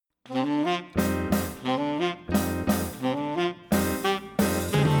Hi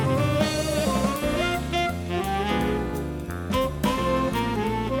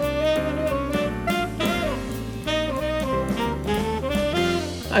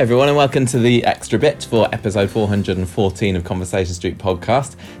everyone and welcome to the Extra Bit for episode 414 of Conversation Street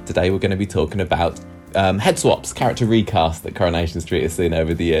podcast. Today we're going to be talking about head swaps, character recast that Coronation Street has seen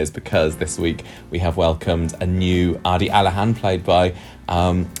over the years, because this week we have welcomed a new Adi Alahan, played by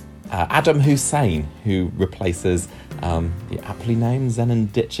Adam Hussain, who replaces the aptly named Zenon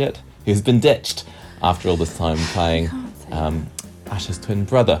Ditchett, who's been ditched after all this time playing Ash's twin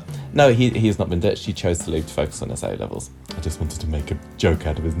brother. No, he has not been ditched. He chose to leave to focus on his A-levels. I just wanted to make a joke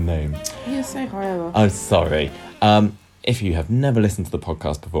out of his name. You're so horrible. I'm sorry. If you have never listened to the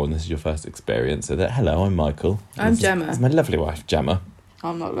podcast before and this is your first experience of it, hello, I'm Michael. I'm Gemma. This is my lovely wife, Gemma.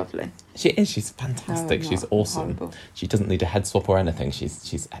 I'm not lovely. She is. She's fantastic. No, she's awesome. horrible. She doesn't need a head swap or anything.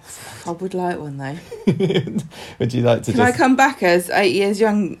 She's excellent. I would like one though. Would you like to Can I come back as 8 years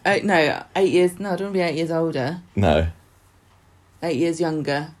young? No, 8 years. No, I don't want to be 8 years older. No. 8 years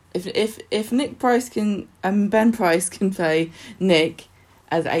younger. If Nick Price can Ben Price can play Nick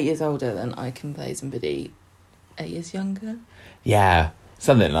as 8 years older, then I can play somebody 8 years younger. Yeah,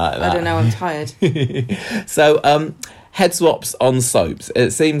 something like that. I don't know. I'm tired. So, head swaps on soaps.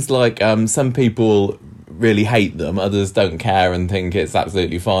 It seems like some people really hate them, others don't care and think it's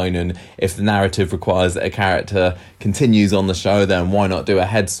absolutely fine, and if the narrative requires that a character continues on the show, then why not do a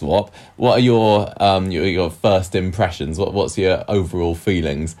head swap? What are your first impressions? What's your overall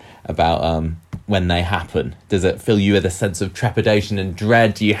feelings about when they happen? Does it fill you with a sense of trepidation and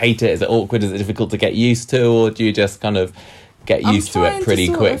dread? Do you hate it? Is it awkward? Is it difficult to get used to, or do you just kind of get used to it pretty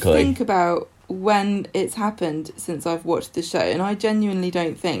quickly? I'm trying to think about when it's happened since I've watched the show, and I genuinely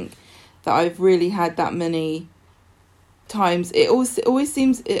don't think that I've really had that many times. It only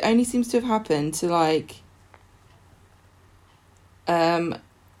seems to have happened to like Ryan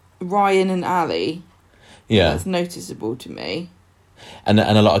and Ali. Yeah, that's noticeable to me, and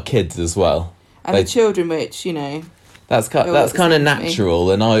a lot of kids as well, and the children, which that's kind of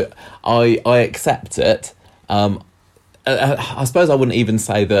natural, and I accept it. I suppose I wouldn't even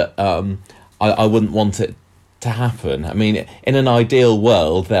say that I wouldn't want it to happen. I mean, in an ideal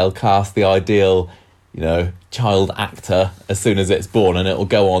world, they'll cast the ideal, child actor as soon as it's born, and it'll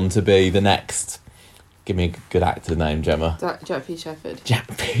go on to be the next. Give me a good actor name, Gemma. Jack P. Shepherd.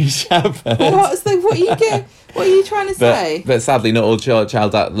 Jack P. Shepherd. What are you trying to say? But sadly, not all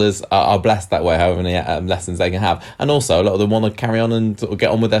child actors are blessed that way, however many lessons they can have. And also, a lot of them want to carry on and sort of get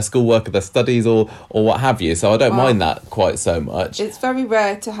on with their schoolwork or their studies or what have you. So I don't mind that quite so much. It's very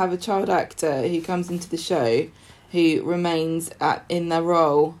rare to have a child actor who comes into the show who remains in their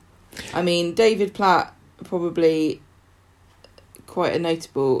role. I mean, David Platt, probably quite a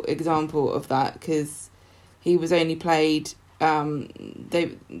notable example of that, because he was only played...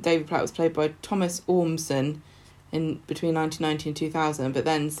 David Platt was played by Thomas Ormson between 1990 and 2000, but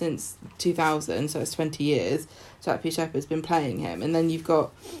then since 2000, so it's 20 years, Jack P. Shepherd's been playing him. And then you've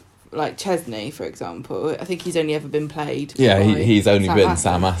got like Chesney, for example. I think he's only ever been played. Yeah, he's only been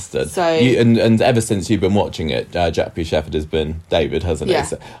Sam Aston. So and ever since you've been watching it, Jack P. Shepherd has been David, hasn't he?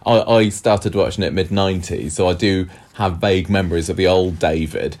 So I started watching it mid-90s, so I do have vague memories of the old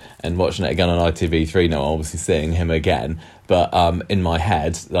David, and watching it again on ITV3 now, obviously seeing him again. But in my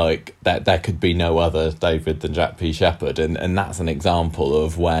head, like that, there could be no other David than Jack P. Shepherd, and that's an example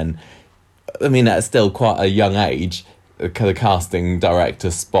of when, I mean, at still quite a young age, the casting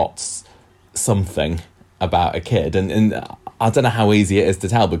director spots something about a kid, and I don't know how easy it is to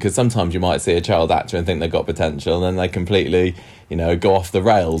tell, because sometimes you might see a child actor and think they've got potential, and then they completely, go off the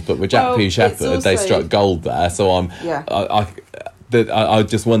rails. But with Jack P. Shepherd, they struck gold there. So I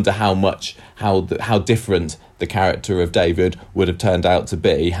just wonder how different the character of David would have turned out to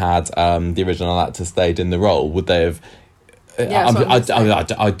be had the original actor stayed in the role. Would they have?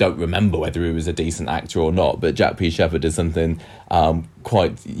 I don't remember whether he was a decent actor or not, but Jack P. Shepherd is something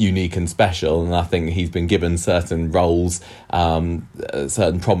quite unique and special, and I think he's been given certain roles,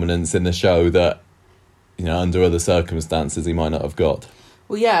 certain prominence in the show that, under other circumstances he might not have got.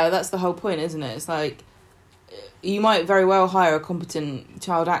 Well, yeah, that's the whole point, isn't it? It's like, you might very well hire a competent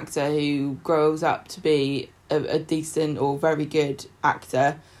child actor who grows up to be a decent or very good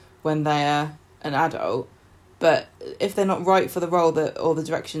actor when they're an adult, but if they're not right for the role or the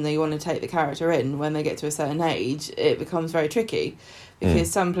direction that you want to take the character in when they get to a certain age, it becomes very tricky,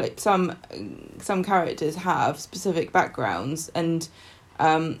 because some characters have specific backgrounds, and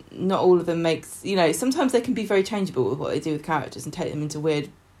not all of them makes, sometimes they can be very changeable with what they do with characters and take them into weird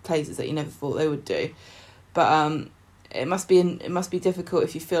places that you never thought they would do. But it must be difficult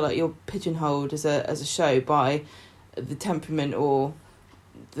if you feel like you're pigeonholed as a show by the temperament or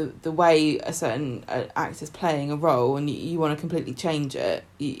the way a certain actor's playing a role, and you want to completely change it.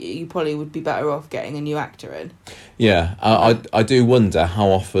 You probably would be better off getting a new actor in. Yeah, I do wonder how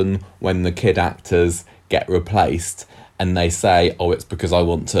often when the kid actors get replaced and they say, oh, it's because I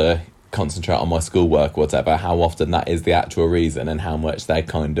want to concentrate on my schoolwork or whatever, how often that is the actual reason and how much they're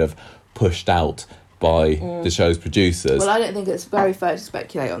kind of pushed out by the show's producers. Well, I don't think it's very fair to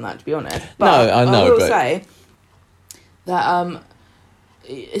speculate on that, to be honest. But no, I know. I will say that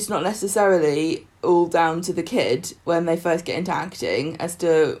it's not necessarily all down to the kid when they first get into acting as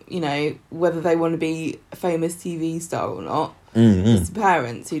to, you know, whether they want to be a famous TV star or not. It's the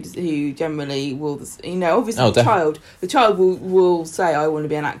parents who generally will, you know, obviously the child will say, I want to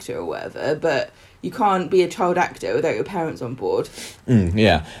be an actor or whatever, but you can't be a child actor without your parents on board.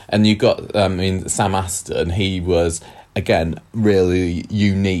 Yeah, and you got, Sam Aston, he was, again, really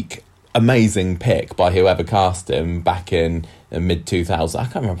unique, amazing pick by whoever cast him back in mid-2000s. I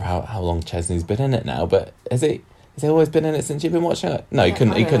can't remember how long Chesney's been in it now, but has he always been in it since you've been watching it? No, he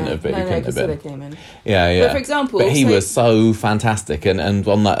couldn't have been. No, Priscilla came in. Yeah. But for example... But he was so fantastic, and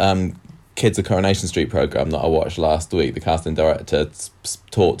on that Kids of Coronation Street programme that I watched last week, the casting director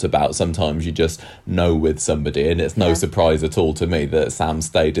talked about sometimes you just know with somebody, and it's no surprise at all to me that Sam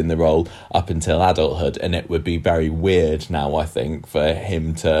stayed in the role up until adulthood, and it would be very weird now, I think, for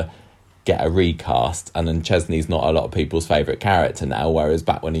him to get a recast. And then Chesney's not a lot of people's favourite character now, whereas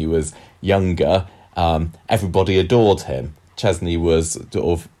back when he was younger, everybody adored him. Chesney was sort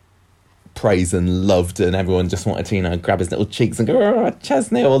of praised and loved, and everyone just wanted to, you know, grab his little cheeks and go, oh,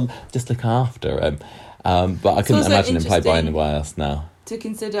 Chesney, or just look after him. But I couldn't imagine him played by anyone else now. To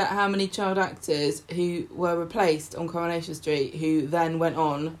consider how many child actors who were replaced on Coronation Street who then went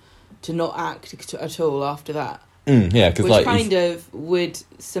on to not act at all after that. Which kind of would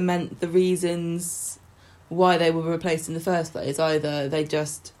cement the reasons why they were replaced in the first place. Either they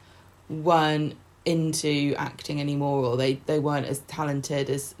just weren't into acting anymore, or they weren't as talented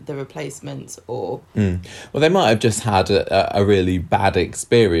as the replacements, or well, they might have just had a really bad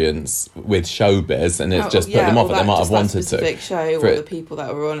experience with showbiz, and it's just put them off, and they might have wanted to specific show or the people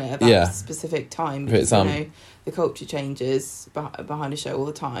that were on it at that specific time, because you know the culture changes behind a show all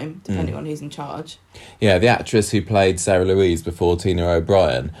the time depending on who's in charge. The actress who played Sarah Louise before Tina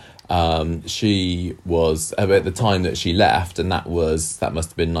O'Brien, she was, at the time that she left, and that must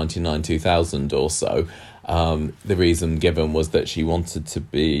have been 99, 2000 or so, the reason given was that she wanted to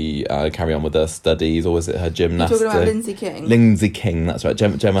be carry on with her studies, or was it her gymnastics? You're talking about Lindsay King? Lindsay King, that's right.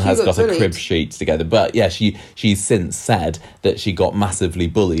 Gemma has got a crib sheet together. But yeah, she's since said that she got massively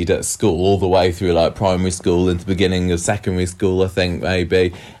bullied at school, all the way through like primary school into the beginning of secondary school, I think,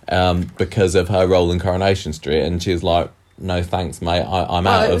 maybe, because of her role in Coronation Street. And she was like, no thanks, mate, I'm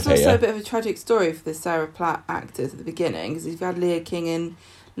out of here. It was also a bit of a tragic story for the Sarah Platt actors at the beginning, because you've had Leah King and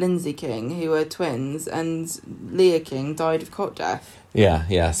Lindsay King, who were twins, and Leah King died of cot death.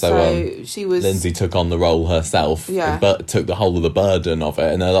 Yeah. So she was... Lindsay took on the role herself, but took the whole of the burden of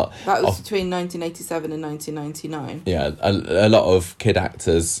it. And that was between 1987 and 1999. Yeah, a lot of kid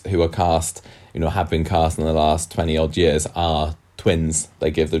actors who are cast, have been cast in the last 20-odd years are twins.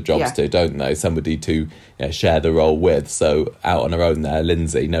 They give the jobs to, don't they? Somebody to share the role with. So out on her own there,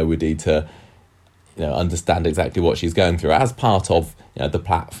 Lindsay, nobody to understand exactly what she's going through. As part of the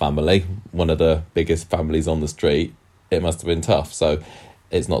Platt family, one of the biggest families on the street, it must have been tough. So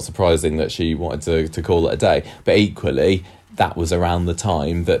it's not surprising that she wanted to call it a day. But equally, that was around the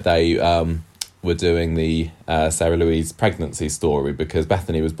time that they were doing the Sarah Louise pregnancy story, because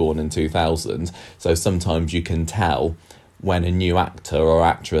Bethany was born in 2000. So sometimes you can tell when a new actor or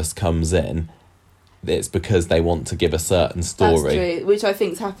actress comes in, it's because they want to give a certain story. That's true, which I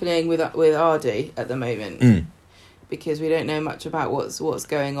think is happening with Aardie at the moment, because we don't know much about what's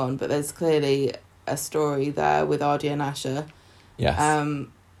going on, but there's clearly a story there with Aardie and Asher. Yes.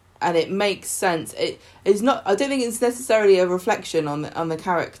 And it makes sense. It's not. I don't think it's necessarily a reflection on the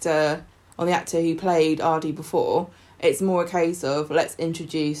character, on the actor who played Aardie before. It's more a case of, let's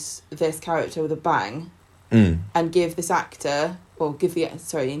introduce this character with a bang, and give this actor.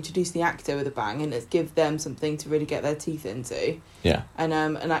 Introduce the actor with a bang, and let's give them something to really get their teeth into. Yeah. And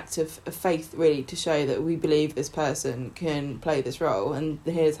an act of faith, really, to show that we believe this person can play this role, and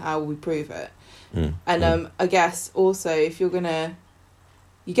here's how we prove it. I guess also, if you're gonna,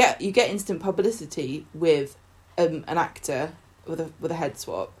 you get instant publicity with an actor with a head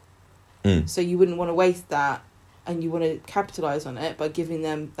swap. So you wouldn't want to waste that and you want to capitalise on it by giving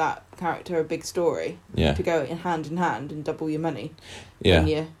them that character a big story to go in hand and double your money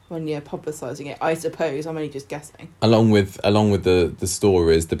when you're publicising it. I suppose I'm only just guessing. Along with the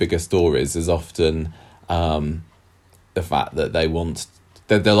stories, the bigger stories is often the fact that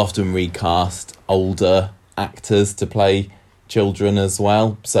they'll often recast older actors to play children as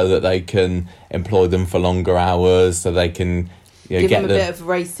well, so that they can employ them for longer hours, so they can give them a bit of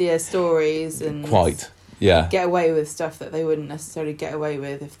racier stories and get away with stuff that they wouldn't necessarily get away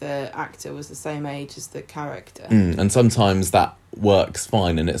with if the actor was the same age as the character. And sometimes that works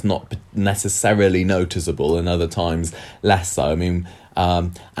fine and it's not necessarily noticeable, and other times less so. I mean,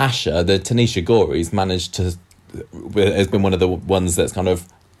 Asha, the Tanisha Ghori's has been one of the ones that's kind of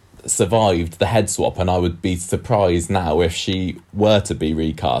survived the head swap, and I would be surprised now if she were to be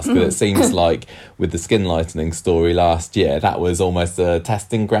recast, because it seems like with the skin lightening story last year, that was almost a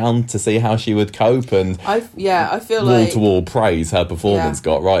testing ground to see how she would cope, and I feel wall-to-wall praise her performance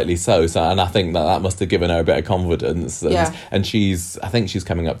got, rightly so, and I think that must have given her a bit of confidence, and I think she's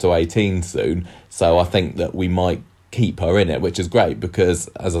coming up to 18 soon, so I think that we might keep her in it, which is great, because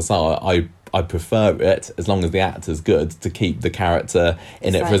as I say, I prefer it, as long as the actor's good, to keep the character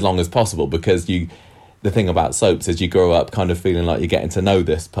in it for as long as possible, because the thing about soaps is you grow up kind of feeling like you're getting to know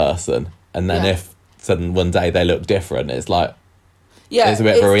this person, and then if suddenly one day they look different, it's like it's a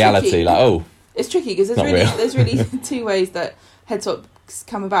bit of a reality tricky. It's tricky because there's really two ways that head swaps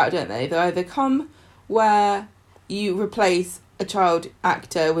come about, don't they? They either come where you replace a child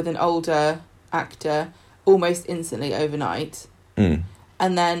actor with an older actor almost instantly overnight, and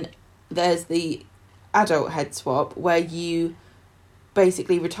then there's the adult head swap where you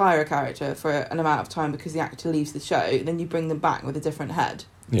basically retire a character for an amount of time because the actor leaves the show, and then you bring them back with a different head.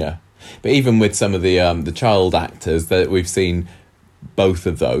 Yeah. But even with some of the child actors, that we've seen both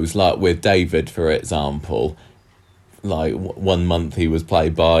of those, like with David, for example, like 1 month he was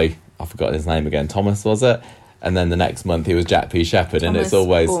played by, I forgot his name again, Thomas, was it? And then the next month he was Jack P. Shepherd, and it's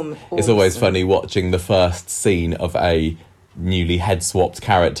always funny watching the first scene of a newly head swapped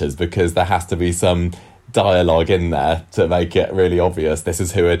characters, because there has to be some dialogue in there to make it really obvious this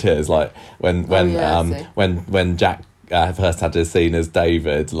is who it is. Like when Jack first had his scene as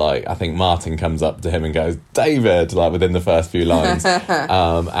David, like I think Martin comes up to him and goes, "David," like within the first few lines.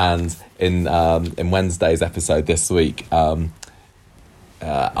 And in Wednesday's episode this week,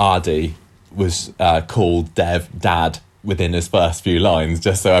 Ardy was called Dad within his first few lines,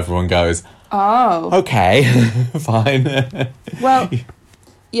 just so everyone goes, "Oh, okay, fine." Well,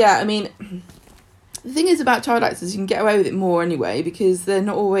 yeah, I mean, the thing is about child actors, you can get away with it more anyway, because they're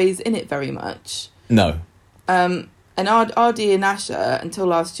not always in it very much. No. And Ardy and Asha, until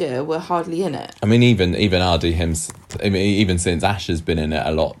last year, were hardly in it. I mean, even Ardy, even since Asha's been in it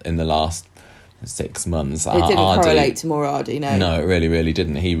a lot in the last 6 months. It didn't correlate to more Ardy, no. No, it really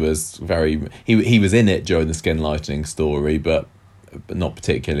didn't. He was he was in it during the skin lightening story, but not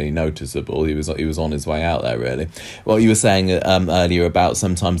particularly noticeable. He was on his way out there, really. What you were saying earlier about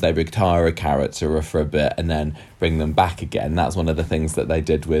sometimes they retire a character for a bit and then bring them back again. That's one of the things that they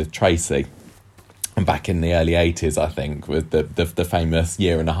did with Tracy. And back in the early 80s, I think, with the famous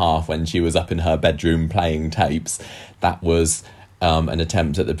year and a half when she was up in her bedroom playing tapes. That was an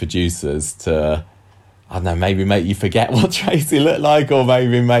attempt at the producers to, I don't know, maybe make you forget what Tracy looked like, or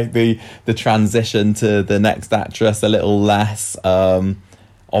maybe make the transition to the next actress a little less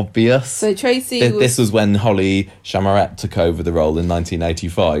obvious. So Tracy this was when Holly Chamaret took over the role in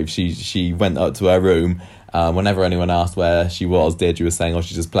 1985. She went up to her room. Whenever anyone asked where she was, Deirdre was saying,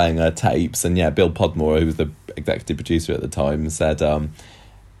 she's just playing her tapes. And Bill Podmore, who was the executive producer at the time, said,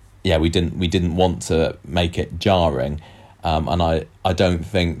 we didn't want to make it jarring. And I don't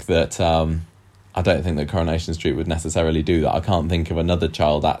think that Coronation Street would necessarily do that. I can't think of another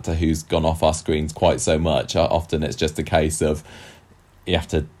child actor who's gone off our screens quite so much. Often it's just a case of you have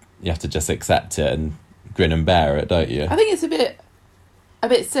to just accept it and grin and bear it, don't you? I think it's a bit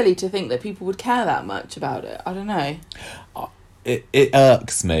silly to think that people would care that much about it. I don't know. It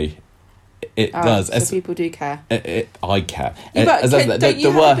irks me. It does. So people do care. I care. Don't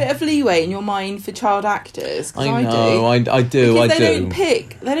you have a bit of leeway in your mind for child actors? I know. I do. Because they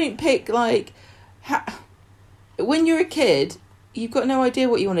don't pick like. When you're a kid, you've got no idea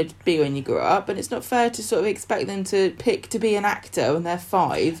what you want to be when you grow up, and it's not fair to sort of expect them to pick to be an actor when they're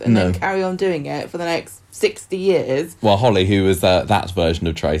 5 and then carry on doing it for the next 60 years. Well, Holly, who was that version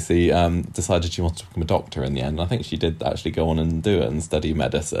of Tracy, decided she wanted to become a doctor in the end. I think she did actually go on and do it and study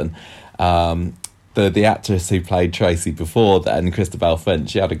medicine. The actress who played Tracy before then, Christabel Finch,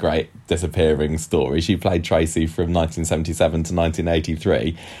 she had a great disappearing story. She played Tracy from 1977 to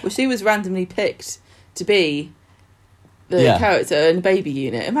 1983. Well, she was randomly picked to be character in the baby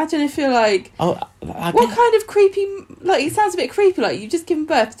unit. Imagine if you're like, what kind of creepy, like, it sounds a bit creepy, like you've just given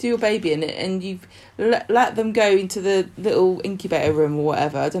birth to your baby and you've let them go into the little incubator room or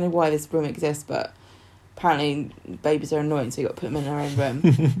whatever. I don't know why this room exists, but apparently babies are annoying, so you got to put them in their own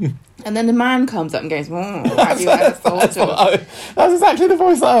room. And then the man comes up and goes, have you ever thought of... That's exactly the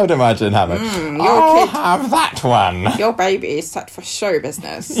voice I would imagine having. I'll have that one. Your baby is set for show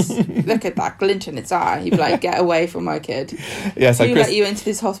business. Look at that glint in its eye. You'd be like, get away from my kid. Yeah, so let you into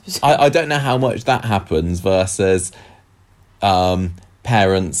this hospital. I don't know how much that happens versus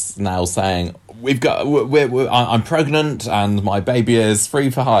parents now saying, I'm pregnant and my baby is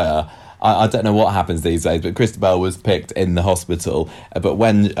free for hire. I don't know what happens these days, but Christabel was picked in the hospital. But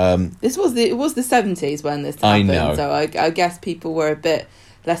when it was the 70s when this happened, I know. So I guess people were a bit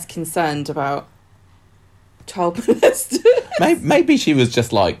less concerned about child molestation. Maybe she was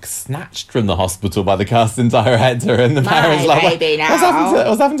just like snatched from the hospital by the casting director, and the parents like,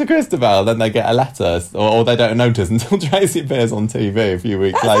 what's happened to Christabel? Then they get a letter, or they don't notice until Tracy appears on TV a few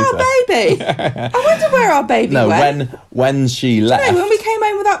weeks later. That's our baby. I wonder where our baby went. When she left. When we came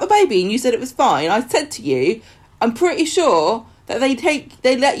home without the baby and you said it was fine, I said to you, I'm pretty sure that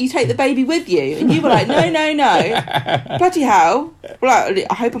they let you take the baby with you, and you were like, no, bloody hell. Well,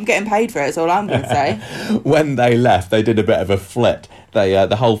 I hope I'm getting paid for it, is all I'm going to say. When they left, they did a bit of a flit. They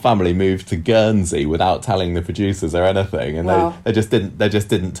the whole family moved to Guernsey without telling the producers or anything, and they just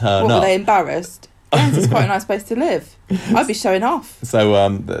didn't turn up. Were they embarrassed? Guernsey's quite a nice place to live. I'd be showing off.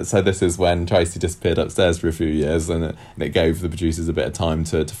 So this is when Tracy disappeared upstairs for a few years, and it gave the producers a bit of time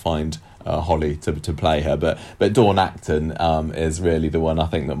to find Holly to play her. But Dawn Acton is really the one I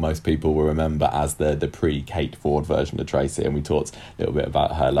think that most people will remember as the pre-Kate Ford version of Tracy, and we talked a little bit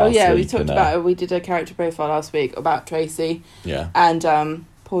about her last week. We talked about her. We did a character profile last week about Tracy. Yeah. And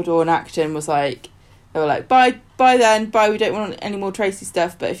poor Dawn Acton was like, they were like, bye then, we don't want any more Tracy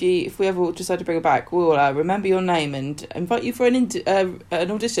stuff, but if we ever decide to bring her back, we'll remember your name and invite you for an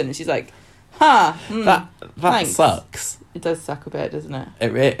audition. And she's like, that thanks. Sucks. It does suck a bit, doesn't it?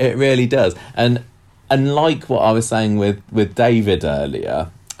 It really does. And like what I was saying with David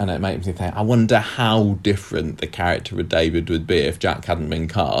earlier, and it makes me think, I wonder how different the character of David would be if Jack hadn't been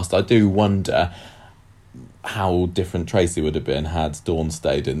cast. I do wonder how different Tracy would have been had Dawn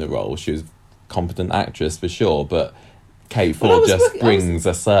stayed in the role. She was competent actress for sure, but Kate Ford brings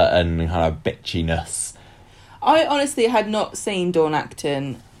a certain kind of bitchiness. I honestly had not seen Dawn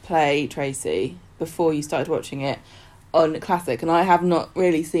Acton play Tracy before you started watching it on Classic, and I have not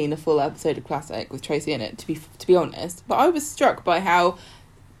really seen a full episode of Classic with Tracy in it, to be honest, but I was struck by how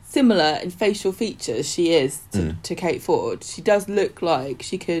similar in facial features she is to Kate Ford. She does look like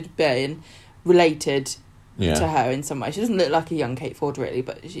she could be related to her in some way. She doesn't look like a young Kate Ford really,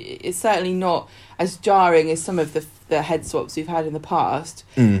 but it's certainly not as jarring as some of the head swaps we've had in the past.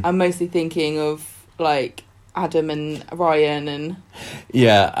 I'm mostly thinking of like Adam and Ryan and...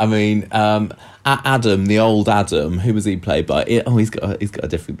 Yeah, I mean, Adam, the old Adam, who was he played by? He's got a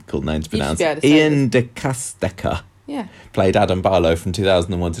difficult name to pronounce. Ian de Casteca. Yeah. Played Adam Barlow from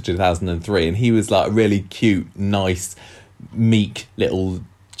 2001 to 2003, and he was like a really cute, nice, meek little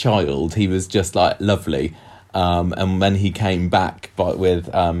child. He was just like lovely. And when he came back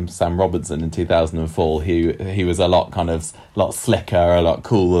with Sam Robertson in 2004, he was a lot slicker, a lot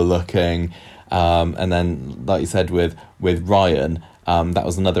cooler looking. And then, like you said, with Ryan, that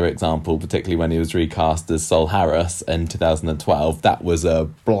was another example, particularly when he was recast as Sol Harris in 2012. That was a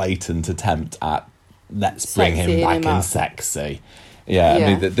blatant attempt at let's bring him back in sexy. Yeah,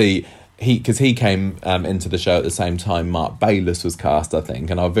 I mean because he came into the show at the same time Mark Bayliss was cast, I think,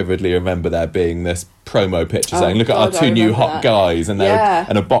 and I vividly remember there being this promo picture saying, "Look at our two new hot guys," and they're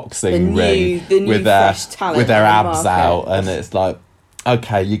in a boxing ring with their abs out, and it's like,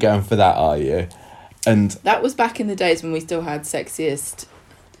 okay, you're going for that, are you? And that was back in the days when we still had sexiest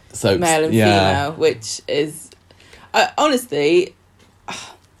male and female, which is honestly,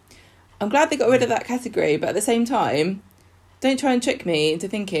 I'm glad they got rid of that category, but at the same time, don't try and trick me into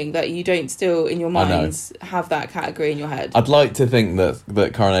thinking that you don't still, in your minds, have that category in your head. I'd like to think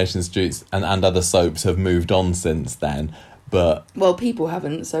that Coronation Street and other soaps have moved on since then, but... Well, people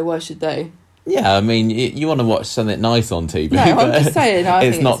haven't, so why should they? Yeah, I mean, you want to watch something nice on TV. No, I'm just saying,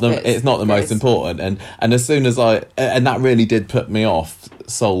 it's not the most important. And as soon as and that really did put me off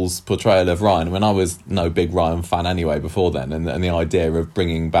Sol's portrayal of Ryan. I mean, I was no big Ryan fan anyway before then, and the idea of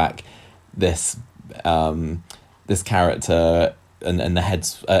bringing back this character and the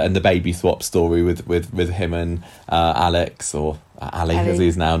heads and the baby swap story with him and Alex, or Ali as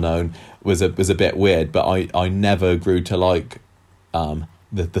he's now known, was a bit weird. But I never grew to like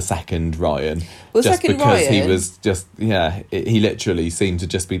the second Ryan. Well, just second because Ryan, he was just he literally seemed to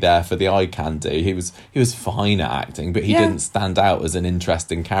just be there for the eye candy. He was fine at acting, but he didn't stand out as an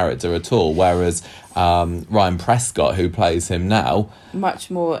interesting character at all. Whereas Ryan Prescott, who plays him now, much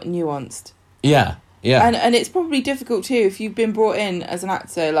more nuanced. Yeah. And it's probably difficult too if you've been brought in as an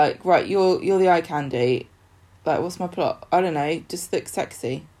actor, like, right, you're the eye candy. Like, what's my plot? I don't know, just look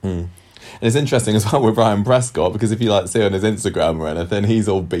sexy. And it's interesting as well with Ryan Prescott, because if you like see on his Instagram or anything, he's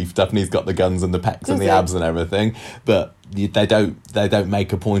all beefed up and he's got the guns and the pecs and the abs and everything. But they don't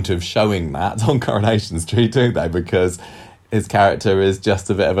make a point of showing that on Coronation Street, do they? Because his character is just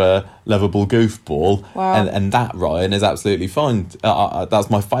a bit of a lovable goofball. Wow. And that Ryan is absolutely fine.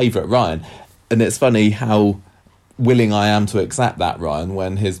 That's my favourite Ryan. And it's funny how willing I am to accept that Ryan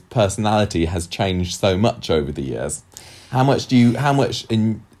when his personality has changed so much over the years. How much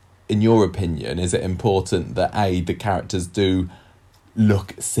in your opinion is it important that A, the characters do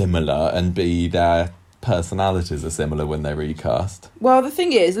look similar, and B, their personalities are similar when they're recast? Well, the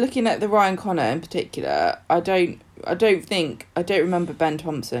thing is, looking at the Ryan Connor in particular, I don't remember Ben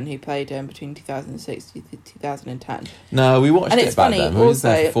Thompson, who played him between 2006 to 2010. No, we watched it back then. He was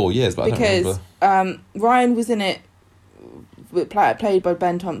there for 4 years, but because I don't remember. Ryan was in it, played by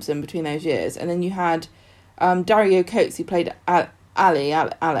Ben Thompson between those years, and then you had Dario Coates, who played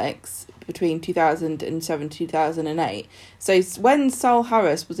Alex between 2007 and 2008. So when Saul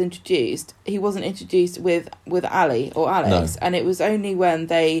Harris was introduced, he wasn't introduced with Ali or Alex, and it was only when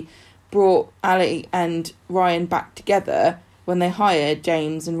they brought Ali and Ryan back together when they hired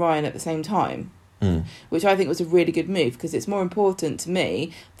James and Ryan at the same time. Which I think was a really good move, because it's more important to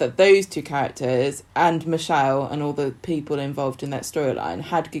me that those two characters and Michelle and all the people involved in that storyline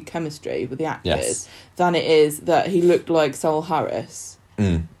had good chemistry with the actors than it is that he looked like Saul Harris,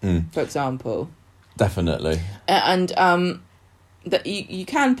 for example. Definitely. And that you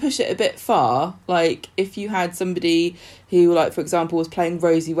can push it a bit far, like if you had somebody who, like, for example, was playing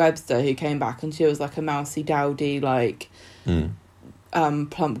Rosie Webster, who came back and she was like a mousy, dowdy, like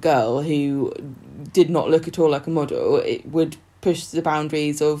plump girl who did not look at all like a model. It would push the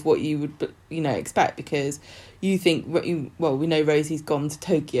boundaries of what you would expect, because you think, well, we know Rosie's gone to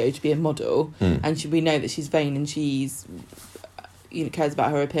Tokyo to be a model, and we know that she's vain and she's cares about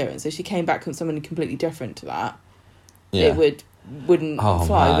her appearance. So she came back from someone completely different to that. It wouldn't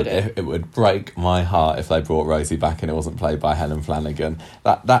fly, would it? It would break my heart if they brought Rosie back and it wasn't played by Helen Flanagan.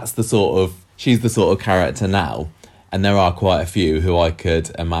 She's the sort of character now, and there are quite a few who I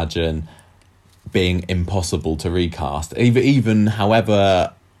could imagine being impossible to recast. Even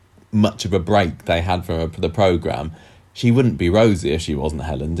however much of a break they had from the programme, she wouldn't be Rosie if she wasn't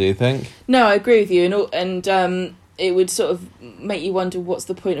Helen, do you think? No, I agree with you, and it would sort of make you wonder what's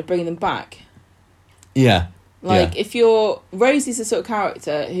the point of bringing them back. Yeah. If Rosie's the sort of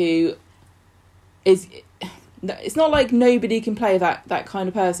character who is... It's not like nobody can play that kind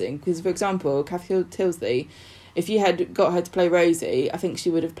of person, because, for example, Kathy Tilsley, if you had got her to play Rosie, I think she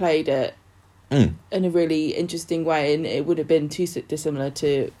would have played it in a really interesting way, and it would have been too dissimilar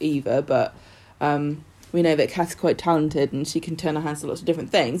to Eva, but we know that Kath's quite talented and she can turn her hands to lots of different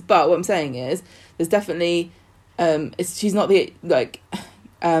things. But what I'm saying is, there's definitely... she's not the...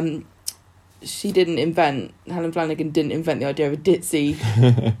 Helen Flanagan didn't invent the idea of a ditzy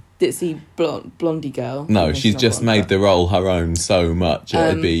blondie girl. No, she's just made the role her own so much.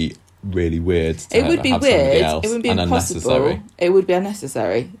 It'd be really weird to it would be have weird. Somebody else, it would be and impossible. Unnecessary. It would be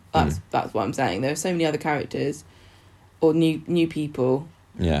unnecessary. That's what I'm saying. There are so many other characters or new people.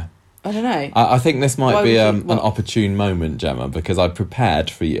 Yeah. I don't know. I think this might be an opportune moment, Gemma, because I prepared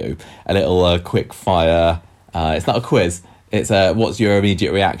for you a little quick fire. It's not a quiz. It's what's your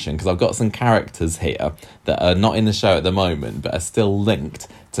immediate reaction? Because I've got some characters here that are not in the show at the moment, but are still linked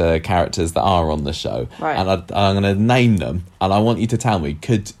to characters that are on the show. Right. And I'm going to name them, and I want you to tell me,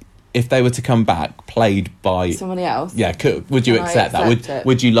 if they were to come back, played by somebody else, would you accept that?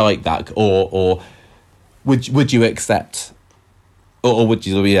 Would you like that, or would you accept, or would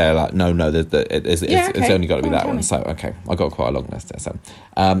you it's only got to be that one. So okay, I got quite a long list there. So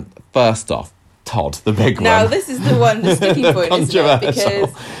first off, Todd, the big one. Now this is the sticking point, isn't it? Because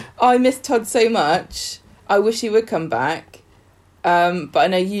I miss Todd so much. I wish he would come back, but I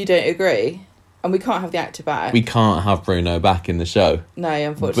know you don't agree. And we can't have the actor back. We can't have Bruno back in the show. No,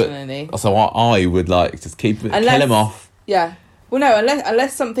 unfortunately. So I would like just kill him off. Yeah. Well, no,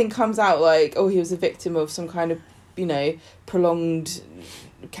 unless something comes out like, he was a victim of some kind of, prolonged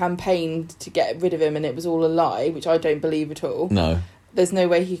campaign to get rid of him and it was all a lie, which I don't believe at all. No. There's no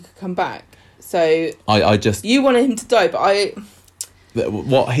way he could come back. So I just... You wanted him to die, but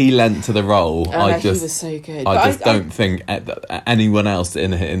what he lent to the role, he was so good. I don't think anyone else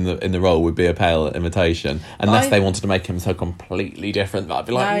in the role would be a pale imitation unless they wanted to make him so completely different. I'd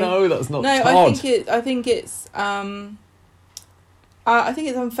be like, no, that's not Todd. I think it's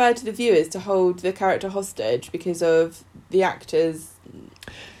unfair to the viewers to hold the character hostage because of the actor's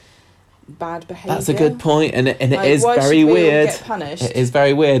bad behaviour. That's a good point, and it is very weird. It is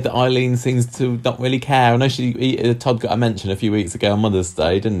very weird that Eileen seems to not really care. I know Todd got a mention a few weeks ago on Mother's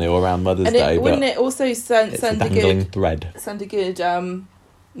Day, didn't they, or around Mother's Day? Wouldn't it also send a good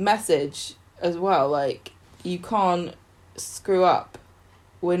message as well? Like, you can't screw up.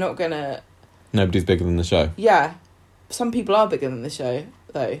 We're not gonna. Nobody's bigger than the show. Yeah, some people are bigger than the show,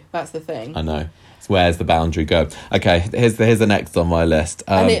 though. That's the thing. I know. Where's the boundary go? Okay, here's the next on my list.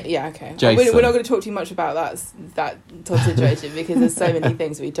 Okay. Jason. We're not going to talk too much about that Todd situation because there's so many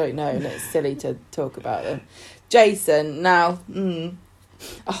things we don't know and it's silly to talk about them. Jason, now,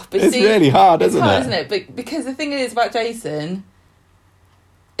 it's really hard, isn't it? But because the thing is about Jason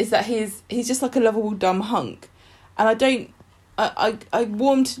is that he's just like a lovable dumb hunk, and I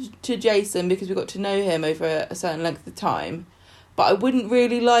warmed to Jason because we got to know him over a certain length of time. But I wouldn't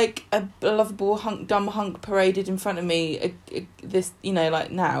really like a lovable dumb hunk paraded in front of me. Like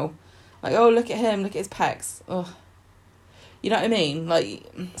now, like, oh, look at him, look at his pecs. Ugh. You know what I mean? Like.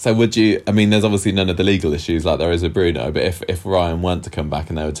 So would you? I mean, there's obviously none of the legal issues like there is with Bruno. But if Ryan weren't to come back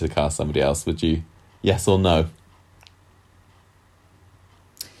and they were to cast somebody else, would you? Yes or no?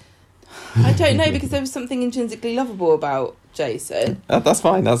 I don't know because there was something intrinsically lovable about Jason. That's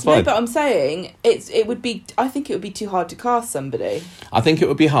fine. No, but I'm saying it would be. I think it would be too hard to cast somebody. I think it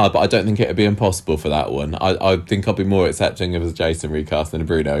would be hard, but I don't think it would be impossible for that one. I think I'll be more accepting of a Jason recast than a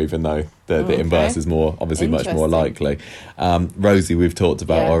Bruno, even though the inverse is obviously much more likely. Rosie, we've talked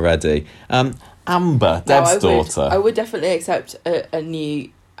about already. Amber, Deb's daughter. I would definitely accept a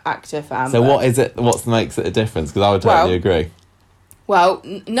new actor for Amber. So what is it? What makes it a difference? Because I would totally agree. Well,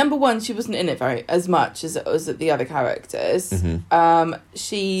 number one, she wasn't in it as much as the other characters. Mm-hmm.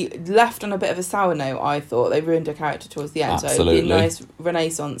 She left on a bit of a sour note, I thought. They ruined her character towards the end. Absolutely. So it would be a nice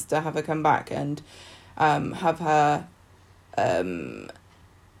renaissance to have her come back and have her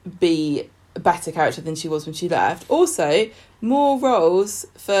be a better character than she was when she left. Also, more roles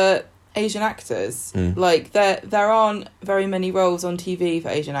for Asian actors. Like, there aren't very many roles on TV for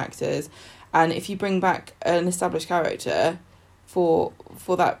Asian actors. And if you bring back an established character for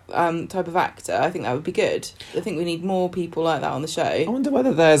that type of actor, I think that would be good. I think we need more people like that on the show. I wonder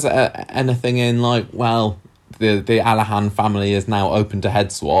whether there's anything in, like, well, the Alahan family is now open to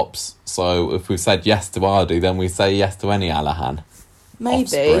head swaps, so if we've said yes to Adi, then we say yes to any Alahan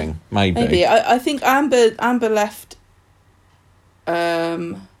offspring. Maybe. I think Amber left.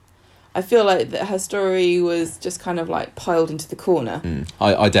 I feel like that her story was just kind of like piled into the corner.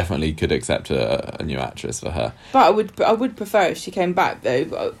 I definitely could accept a new actress for her. But I would prefer if she came back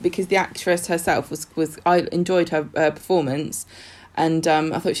though, because the actress herself was I enjoyed her performance, and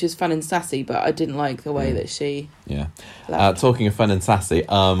I thought she was fun and sassy, but I didn't like the way that she. Yeah. Talking of fun and sassy,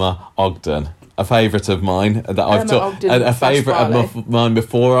 Irma Ogden. A favourite of mine that I've taught, a favourite of mine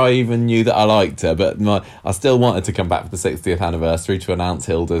before I even knew that I liked her, but I still wanted to come back for the 60th anniversary to announce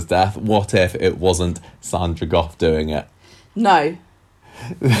Hilda's death. What if it wasn't Sandra Gough doing it? No.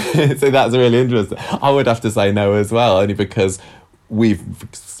 So that's really interesting. I would have to say no as well, only because we've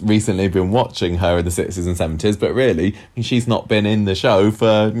recently been watching her in the 60s and 70s, but really, she's not been in the show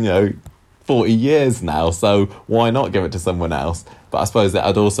for, 40 years now, so why not give it to someone else? But I suppose that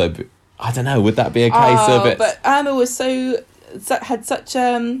I'd also be, I don't know, would that be a case of it? But Irma was had such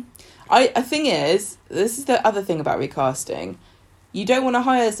a thing is, this is the other thing about recasting. You don't want to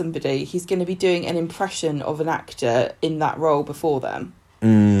hire somebody who's going to be doing an impression of an actor in that role before them.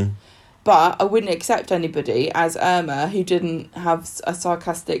 But I wouldn't accept anybody as Irma who didn't have a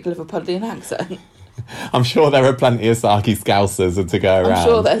sarcastic Liverpudlian accent. I'm sure there are plenty of Saki Scousers to go around. I'm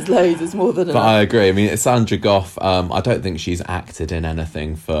sure there's loads, there's more than enough. But I agree. I mean, Sandra Gough, I don't think she's acted in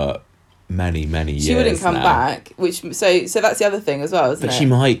anything for many years. She wouldn't come back, so that's the other thing as well, isn't it? But she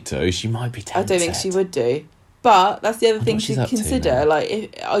might do. She might be tempted. I don't think she would do. But that's the other thing to consider.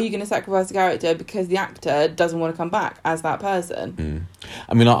 Like, are you going to sacrifice the character because the actor doesn't want to come back as that person?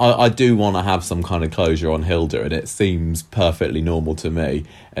 I mean, I do want to have some kind of closure on Hilda, and it seems perfectly normal to me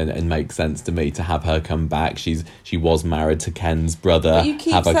and makes sense to me to have her come back. She was married to Ken's brother. But you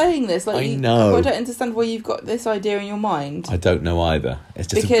keep saying this. Like, I know. I don't understand why you've got this idea in your mind. I don't know either. It's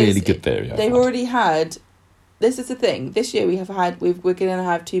just a really good theory. They've already had... This is the thing. This year we're going to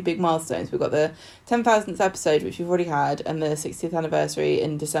have two big milestones. We've got the 10,000th episode, which we've already had, and the 60th anniversary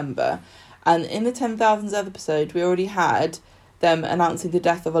in December. And in the 10,000th episode, we already had them announcing the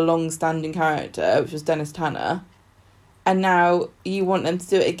death of a long-standing character, which was Dennis Tanner, and now you want them to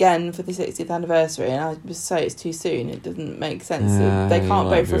do it again for the 60th anniversary, and I just say it's too soon. It doesn't make sense. They can't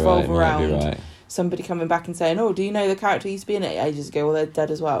both revolve around somebody coming back and saying, "Oh, do you know the character used to be in it ages ago?" Well, they're dead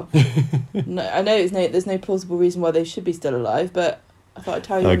as well. No, I know there's no plausible reason why they should be still alive, but I thought I'd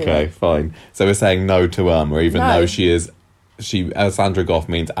tell you. Okay, anyway. Fine. So we're saying no to Irma, even though Sandra Gough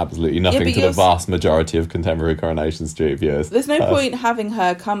means absolutely nothing to the vast majority of contemporary Coronation Street viewers. There's no point having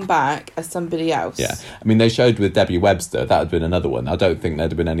her come back as somebody else. Yeah. I mean, they showed with Debbie Webster, that had been another one. I don't think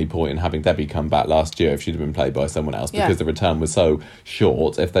there'd have been any point in having Debbie come back last year if she'd have been played by someone else, because the return was so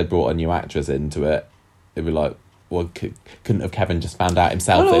short. If they'd brought a new actress into it, it'd be like, well, couldn't have Kevin just found out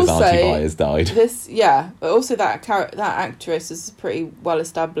himself that his Auntie Byers died? But also that actress is pretty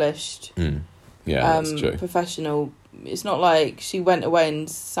well-established that's true. Professional. It's not like she went away and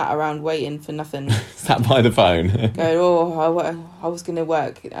sat around waiting for nothing. Sat by the phone. Going, I was going to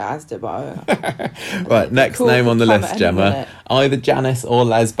work at Asda, but... Right, next name on the list, Gemma. Either Janice or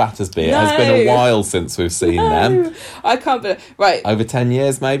Les Battersby. It has been a while since we've seen them. I can't believe... Right. Over 10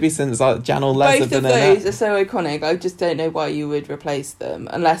 years, maybe, since Jan or Les have been in it. Both of those are so iconic. I just don't know why you would replace them,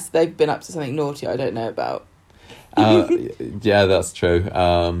 unless they've been up to something naughty I don't know about. Yeah, that's true.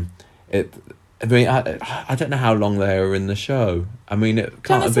 I mean, I don't know how long they were in the show. I mean, it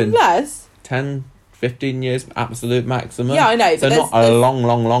can't have been less. 10, 15 years, absolute maximum. Yeah, I know. So not a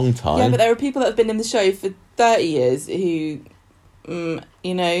long time. Yeah, but there are people that have been in the show for 30 years who,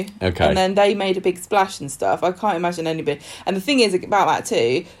 you know, and then they made a big splash and stuff. I can't imagine anybody. And the thing is about that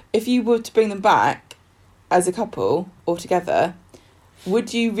too, if you were to bring them back as a couple or together,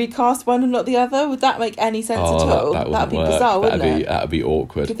 would you recast one and not the other? Would that make any sense at all? That'd be bizarre, wouldn't it? That'd be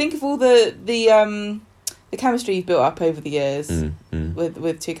awkward. You think of all the chemistry you've built up over the years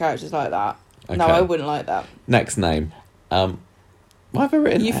with two characters like that. Okay. No, I wouldn't like that. Next name. What have I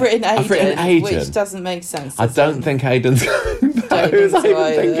written? You've written Aidan. I've written Aidan, which doesn't make sense. I don't think Aidan's going back. I was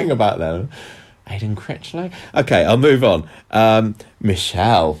even thinking about them. Aidan Critchlow. Okay, I'll move on.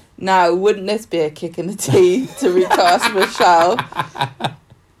 Michelle. Now, wouldn't this be a kick in the teeth to recast Michelle?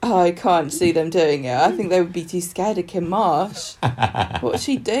 Oh, I can't see them doing it. I think they would be too scared of Kim Marsh. What would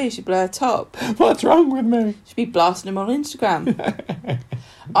she do? She'd blow her top. What's wrong with me? She'd be blasting him on Instagram.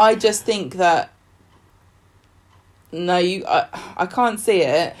 I just think that... No, I can't see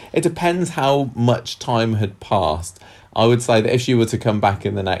it. It depends how much time had passed. I would say that if she were to come back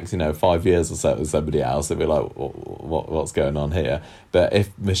in the next, 5 years or so with somebody else, it'd be like, what's going on here? But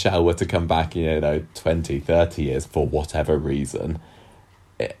if Michelle were to come back, 20, 30 years for whatever reason,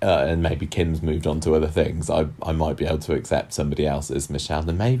 and maybe Kim's moved on to other things, I might be able to accept somebody else as Michelle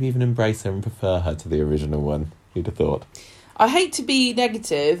and maybe even embrace her and prefer her to the original one. Who'd have thought? I hate to be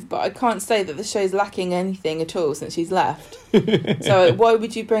negative, but I can't say that the show's lacking anything at all since she's left. So why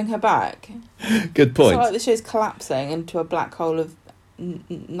would you bring her back? Good point. It's not like the show's collapsing into a black hole of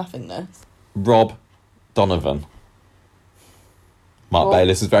nothingness. Rob Donovan. Mark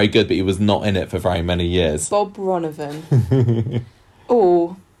Bayliss was very good, but he was not in it for very many years. Bob Ronovan.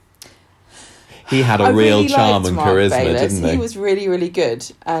 Oh. He had a real charm and charisma, didn't he? He was really, really good.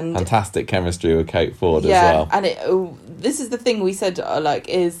 And fantastic chemistry with Kate Ford as well. And this is the thing we said,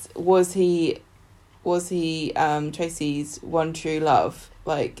 was he Tracy's one true love?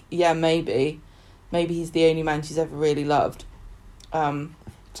 Like, yeah, maybe. Maybe he's the only man she's ever really loved. More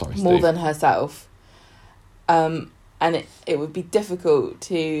than herself. And it would be difficult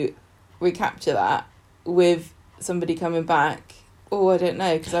to recapture that with somebody coming back. Oh, I don't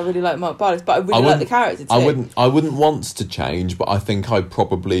know, because I really like Mark Bayliss, but I really like the character too. I wouldn't want to change, but I think I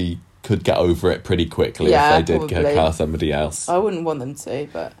probably could get over it pretty quickly if they did cast somebody else. I wouldn't want them to,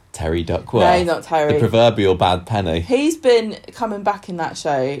 but... Terry Duckworth. No, not Terry. The proverbial bad penny. He's been coming back in that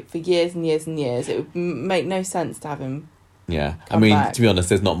show for years and years and years. It would make no sense to have him. Yeah, back. To be honest,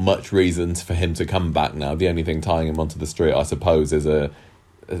 there's not much reason for him to come back now. The only thing tying him onto the street, I suppose, is a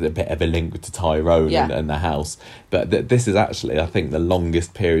bit of a link to Tyrone and the house. But this is actually, I think, the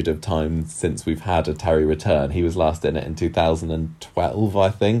longest period of time since we've had a Terry return. He was last in it in 2012, I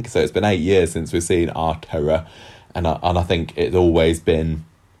think. So it's been 8 years since we've seen our Terror. And I think it's always been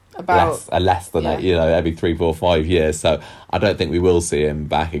less than every 3, 4, 5 years. So I don't think we will see him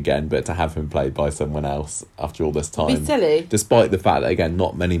back again, but to have him played by someone else after all this time, it'd be silly. Despite the fact that, again,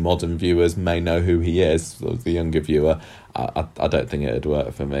 not many modern viewers may know who he is, the younger viewer, I don't think it would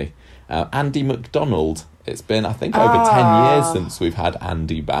work for me. Andy McDonald. It's been, I think, over 10 years since we've had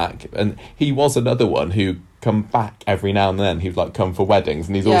Andy back, and he was another one who come back every now and then. He'd come for weddings,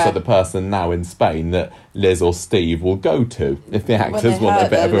 and he's also the person now in Spain that Liz or Steve will go to if the actors want a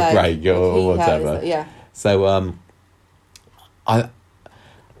bit of a break or whatever. So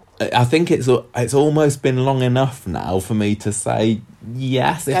I think it's almost been long enough now for me to say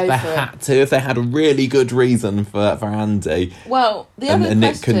yes if they had a really good reason for Andy. Well, and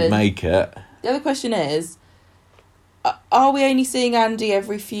Nick couldn't make it. The other question is, are we only seeing Andy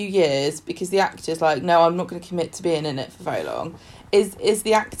every few years because the actor's like, no, I'm not going to commit to being in it for very long? Is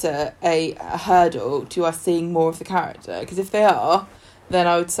the actor a hurdle to us seeing more of the character? Because if they are, then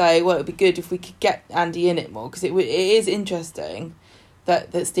I would say, well, it would be good if we could get Andy in it more, because it is interesting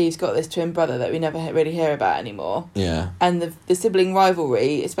that Steve's got this twin brother that we never really hear about anymore. Yeah. And the sibling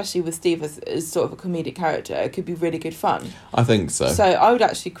rivalry, especially with Steve as sort of a comedic character, could be really good fun. I think so. So I would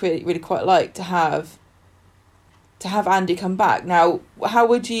actually really quite like to have Andy come back. Now, what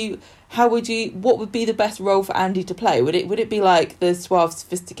would be the best role for Andy to play? Would it be like the suave,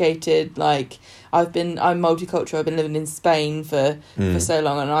 sophisticated, like, I'm multicultural, I've been living in Spain for so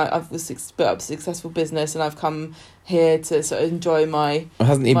long, and I've built up a successful business, and I've come here to sort of enjoy my. Well,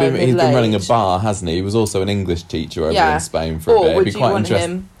 hasn't he been? He's been running a bar, hasn't he? He was also an English teacher over in Spain for a bit. Or would you want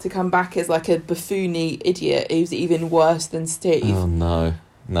him to come back as like a buffoony idiot who's even worse than Steve? Oh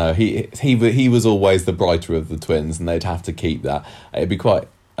no, he was always the brighter of the twins, and they'd have to keep that. It'd be quite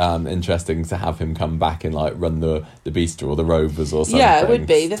interesting to have him come back and like run the Bistro or the Rovers or something. Yeah, it would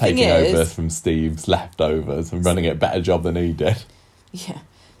be. The thing is, taking over from Steve's leftovers and running a better job than he did. Yeah,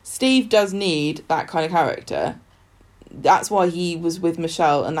 Steve does need that kind of character. That's why he was with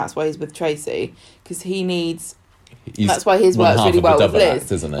Michelle, and that's why he's with Tracy, because he needs. That's why his works really well with Liz,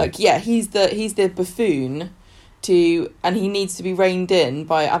 isn't it? Like, yeah, he's the buffoon, and he needs to be reined in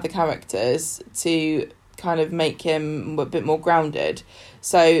by other characters to kind of make him a bit more grounded.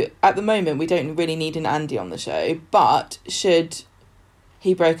 So at the moment, we don't really need an Andy on the show, but should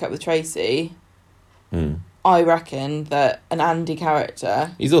he break up with Tracy, I reckon that an Andy character.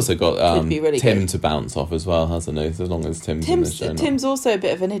 He's also got really Tim good to bounce off as well, hasn't he? So as long as Tim's in the show. Tim's also a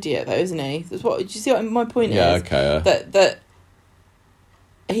bit of an idiot, though, isn't he? That's what. Do you see what my point is? Yeah, okay. That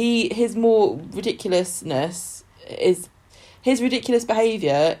his more ridiculousness is. His ridiculous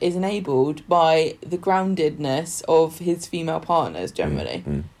behaviour is enabled by the groundedness of his female partners, generally.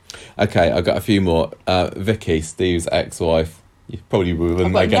 Okay, I've got a few more. Vicky, Steve's ex-wife. You probably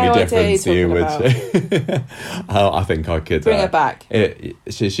wouldn't make any difference to you, would she? I think I could. Bring her back.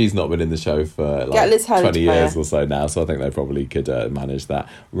 She's not been in the show for like 20 years or so now, so I think they probably could manage that.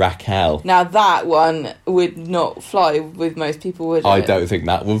 Raquel. Now, that one would not fly with most people, would it? I don't think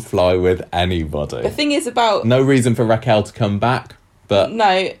that would fly with anybody. The thing is about... No reason for Raquel to come back, but...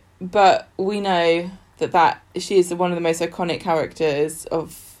 No, but we know that she is one of the most iconic characters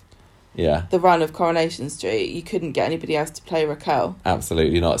of... Yeah. The run of Coronation Street. You couldn't get anybody else to play Raquel.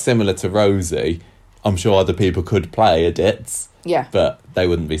 Absolutely not. Similar to Rosie, I'm sure other people could play Edith. Yeah. But they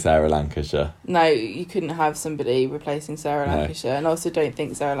wouldn't be Sarah Lancashire. No, you couldn't have somebody replacing Sarah Lancashire. And I also don't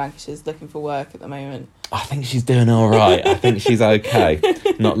think Sarah Lancashire's looking for work at the moment. I think she's doing all right. I think she's okay.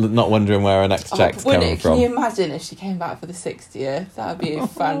 Not wondering where her next check's coming from. Can you imagine if she came back for the 60th? That would be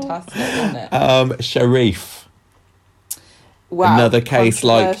fantastic, wouldn't it? Sharif. Wow, another case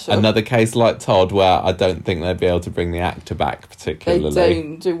like Todd, where I don't think they'd be able to bring the actor back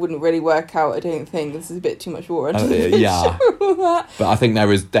particularly. It wouldn't really work out. I don't think this is a bit too much water. Yeah, but I think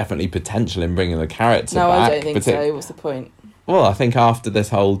there is definitely potential in bringing the character back. No, I don't think so. What's the point? Well, I think after this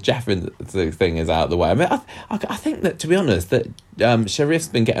whole Jeff thing is out of the way, I mean, I think that, to be honest, that Sharif's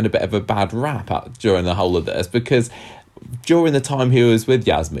been getting a bit of a bad rap during the whole of this, because during the time he was with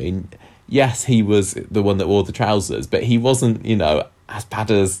Yasmin. Yes, he was the one that wore the trousers, but he wasn't, as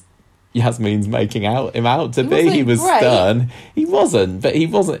bad as Yasmin's making him out to be. He was stern. He wasn't, but he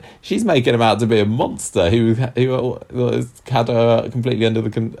wasn't. She's making him out to be a monster who had her completely under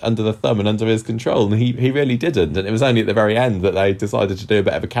the thumb and under his control, and he really didn't. And it was only at the very end that they decided to do a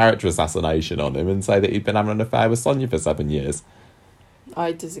bit of a character assassination on him and say that he'd been having an affair with Sonia for 7 years.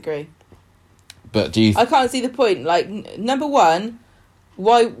 I disagree. But I can't see the point. Like, number one,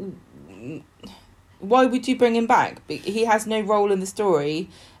 why would you bring him back? He has no role in the story.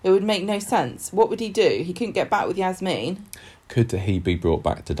 It would make no sense. What would he do? He couldn't get back with Yasmin. Could he be brought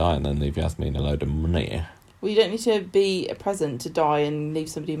back to die and then leave Yasmin a load of money? Well, you don't need to be present to die and leave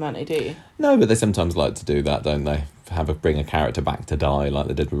somebody money, do you? No, but they sometimes like to do that, don't they? Bring a character back to die, like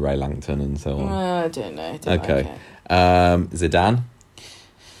they did with Ray Langton and so on. I don't know. Okay. Zidane?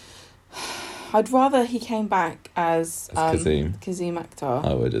 I'd rather he came back as Kazim Akhtar.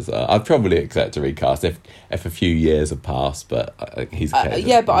 I would as well. I'd probably accept a recast if a few years have passed, but he's okay.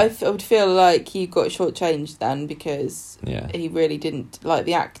 Yeah, but I would feel like he got shortchanged then, because he really didn't, like,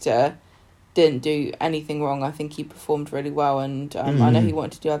 the actor didn't do anything wrong. I think he performed really well, and I know he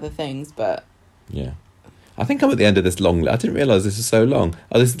wanted to do other things, but... Yeah. I think I'm at the end of this long list. I didn't realise this was so long.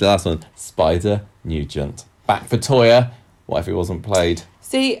 Oh, this is the last one. Spider Nugent. Back for Toyah. What if he wasn't played?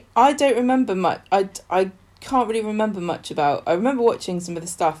 See, I don't remember much. I can't really remember much about... I remember watching some of the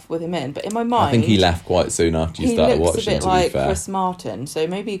stuff with him in, but in my mind... I think he left quite soon after you started watching, he looks a bit like Chris Martin, so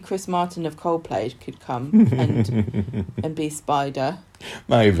maybe Chris Martin of Coldplay could come and be Spider.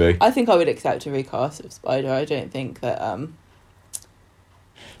 Maybe. I think I would accept a recast of Spider. I don't think that...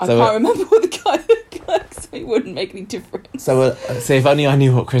 I can't remember what the guy looked like, so it wouldn't make any difference. So, if only I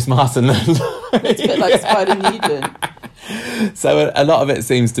knew what Chris Martin looked like. It's a bit like Spider Nugent. So a lot of it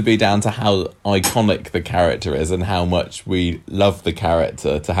seems to be down to how iconic the character is and how much we love the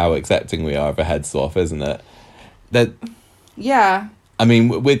character to how accepting we are of a head swap, isn't it? Yeah. I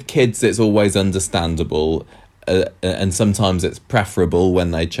mean, with kids, it's always understandable, and sometimes it's preferable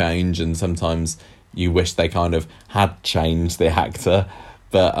when they change, and sometimes you wish they kind of had changed the actor.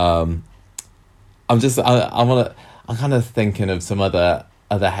 But I'm kind of thinking of some other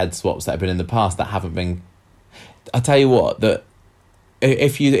head swaps that have been in the past that haven't been. I tell you what, that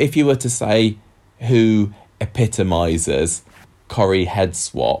if you were to say who epitomises Corrie head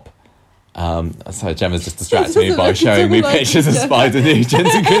swap, sorry, Gemma's just distracted me by showing me pictures of Spider Nugent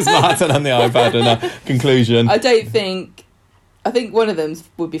and Chris Martin on the iPad and a conclusion. I think one of them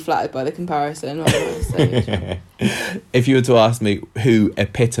would be flattered by the comparison. If you were to ask me who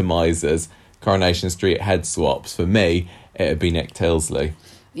epitomises Coronation Street head swaps, for me, it would be Nick Tilsley.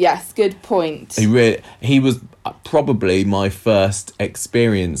 Yes, good point. He was probably my first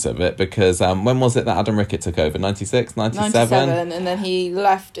experience of it because when was it that Adam Rickett took over? 96, 97? 97, and then he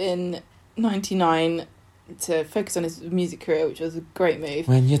left in 99 to focus on his music career, which was a great move.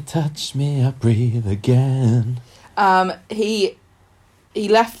 When you touch me, I breathe again. He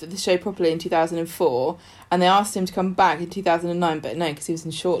left the show properly in 2004, and they asked him to come back in 2009, but no, because he was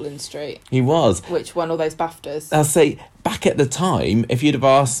in Shortland Street. He was. Which won all those BAFTAs. I'll say, back at the time, if you'd have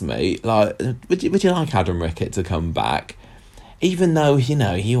asked me, like, would you like Adam Rickett to come back? Even though,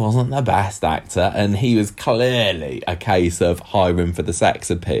 he wasn't the best actor, and he was clearly a case of hiring for the sex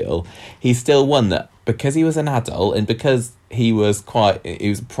appeal, he still won that because he was an adult and because he was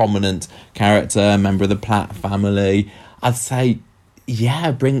a prominent character, a member of the Platt family. I'd say,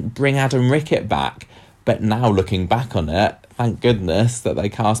 yeah, bring Adam Rickett back. But now looking back on it, thank goodness that they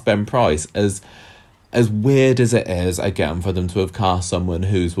cast Ben Price. As weird as it is, again, for them to have cast someone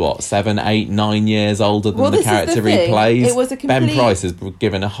who's 7, 8, 9 years older than the character he plays. It was a complete Ben Price has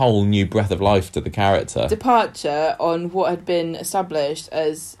given a whole new breath of life to the character. Departure on what had been established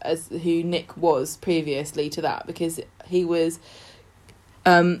as who Nick was previously to that, because he was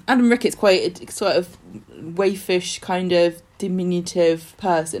Adam Rickett's quite a sort of waifish kind of diminutive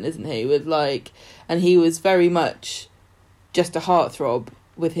person, isn't he? And he was very much just a heartthrob.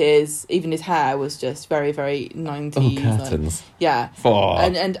 With even his hair was just very, very 90s. Oh, curtains. Yeah.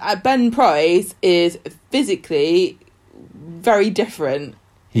 And Ben Price is physically very different.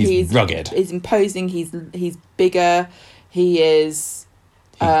 He's rugged. He's imposing. He's bigger. He is...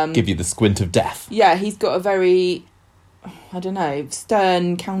 He'd give you the squint of death. Yeah, he's got a very... I don't know,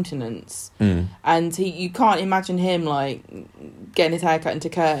 stern countenance. And you can't imagine him getting his hair cut into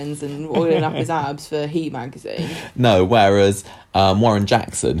curtains and oiling up his abs for Heat magazine. No, whereas Warren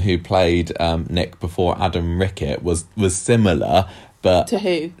Jackson, who played Nick before Adam Rickett, was similar, but to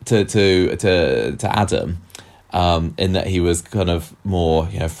who? To Adam, in that he was kind of more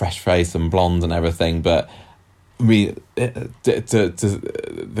fresh face and blonde and everything, but the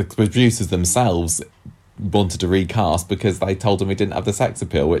producers themselves wanted to recast because they told him he didn't have the sex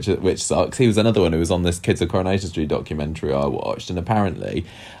appeal, which sucks. He was another one who was on this Kids of Coronation Street documentary I watched, and apparently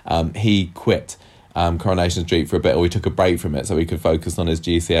he quit Coronation Street for a bit, or he took a break from it so he could focus on his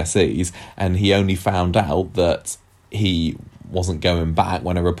GCSEs, and he only found out that he wasn't going back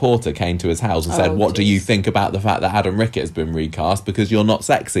when a reporter came to his house and said, what do you think about the fact that Adam Rickett has been recast because you're not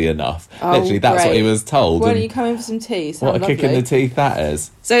sexy enough? Literally, that's what he was told. Why don't you come in for some tea? What a kick in the teeth that is.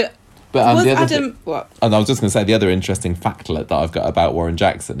 So... But was the other Adam... What? And I was just going to say, the other interesting factlet that I've got about Warren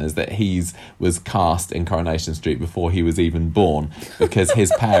Jackson is that was cast in Coronation Street before he was even born, because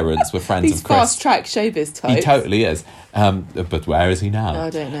his parents were friends of Chris. He's fast-track showbiz type. He totally is. But where is he now? I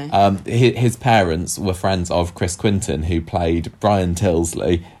don't know. His parents were friends of Chris Quinton, who played Brian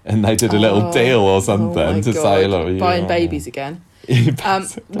Tilsley, and they did a little deal or something to say, look... Buying babies again.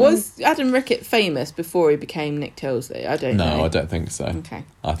 Was Adam Rickett famous before he became Nick Tilsley? I don't know. No, I don't think so. Okay.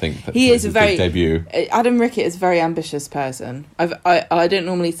 I think that he is a very debut. Adam Rickett is a very ambitious person. I don't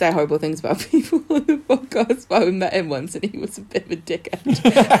normally say horrible things about people on the podcast, but I met him once and he was a bit of a dickhead.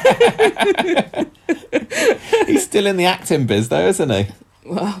 He's still in the acting biz though, isn't he?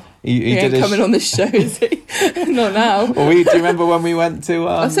 Well, he ain't did coming on this show, is he? Not now. Well, do you remember when we went to...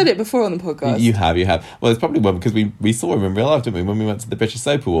 I've said it before on the podcast. You have. Well, it's probably one because we saw him in real life, didn't we, when we went to the British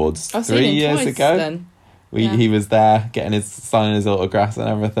Soap Awards 3 years ago. Then. He was there signing his autographs and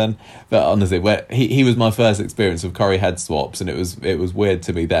everything. But honestly, he was my first experience of Corrie head swaps, and it was weird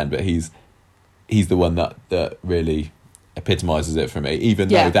to me then. But he's the one that really epitomises it for me. Even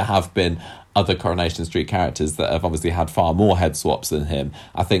though there have been other Coronation Street characters that have obviously had far more head swaps than him.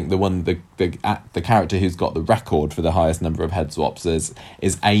 I think the character who's got the record for the highest number of head swaps is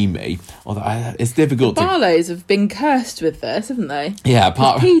Amy. Although it's difficult. The Barlows have been cursed with this, haven't they? Yeah,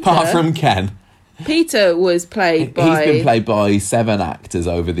 apart from Ken. Peter was played by... He's been played by 7 actors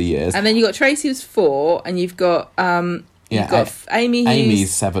over the years. And then you've got Tracy, who's 4, and you've got Amy,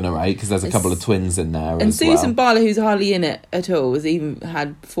 Amy's 7 or 8, because there's a couple of twins in there and Susan Barlow, who's hardly in it at all, has even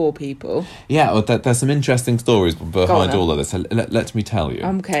had 4 people. Yeah, well, there's some interesting stories behind all of this. So let me tell you.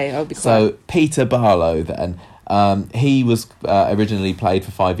 Okay, I'll be quiet. So Peter Barlow then... he was originally played for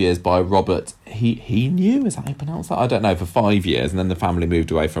 5 years by Robert He-New, is that how you pronounce that? I don't know, for 5 years, and then the family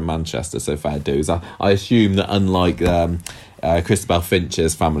moved away from Manchester, so fair dues. I assume that unlike Christabel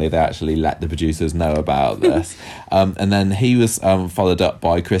Finch's family, they actually let the producers know about this. And then he was followed up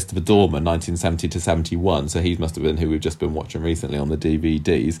by Christopher Dorman, 1970 to 71, so he must have been who we've just been watching recently on the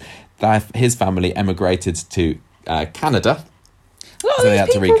DVDs. His family emigrated to Canada. A lot of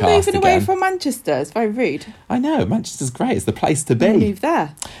these people moving away from Manchester. It's very rude. I know, Manchester's great. It's the place to be. Move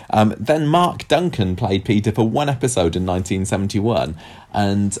there. Then Mark Duncan played Peter for 1 episode in 1971.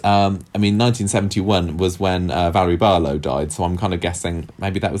 And, 1971 was when Valerie Barlow died, so I'm kind of guessing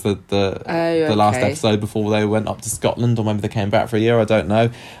maybe that was the last episode before they went up to Scotland, or maybe they came back for a year, I don't know.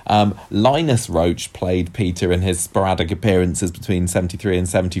 Linus Roach played Peter in his sporadic appearances between 73 and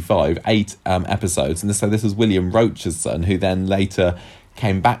 75, 8 episodes. And so this was William Roach's son, who then later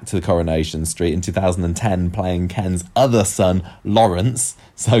came back to Coronation Street in 2010 playing Ken's other son, Lawrence.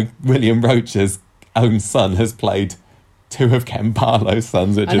 So William Roach's own son has played 2 of Ken Barlow's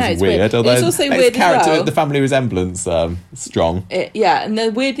sons, which is weird. Although it's also weird as well. The family resemblance strong. And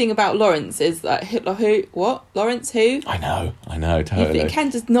the weird thing about Lawrence is that Hitler who? What? Lawrence who? I know, totally. Ken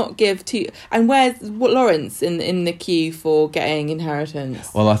does not give to... And where's Lawrence in the queue for getting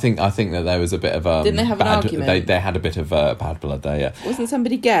inheritance? Well, I think that there was a bit of a... Didn't they have an argument? They had a bit of bad blood there, yeah. Wasn't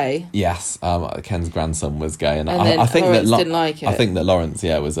somebody gay? Yes, Ken's grandson was gay, and I think Lawrence didn't like it. I think that Lawrence,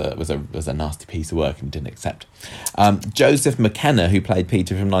 was a nasty piece of work and didn't accept. Joseph McKenna, who played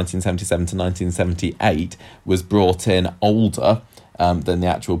Peter from 1977 to 1978, was brought in older than the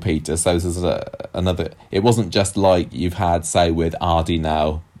actual Peter. So this is another... It wasn't just like you've had, say, with Ardy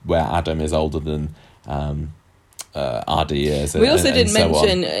now, where Adam is older than Ardy is. We also didn't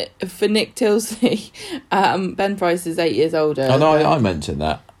mention, for Nick Tilsley, Ben Price is 8 years older. Oh, no, I mentioned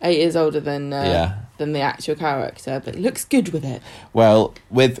that. 8 years older than the actual character, but looks good with it. Well,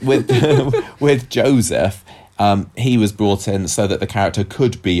 with with Joseph... he was brought in so that the character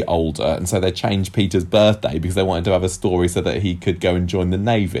could be older, and so they changed Peter's birthday because they wanted to have a story so that he could go and join the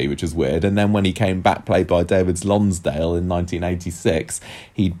Navy, which is weird. And then when he came back, played by David Lonsdale in 1986,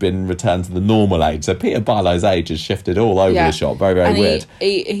 he'd been returned to the normal age. So Peter Barlow's age has shifted all over the shop. Very, very weird.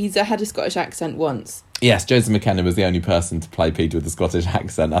 He's had a Scottish accent once. Yes, Joseph McKenna was the only person to play Peter with a Scottish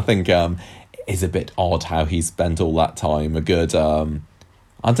accent. I think it's a bit odd how he spent all that time. A good...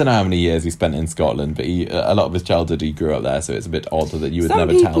 I don't know how many years he spent in Scotland, but a lot of his childhood he grew up there, so it's a bit odd that you would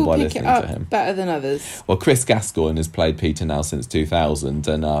never tell by listening to him. Better than others. Well, Chris Gascoigne has played Peter now since 2000,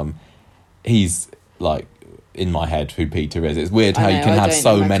 and he's like in my head who Peter is. It's weird how you can have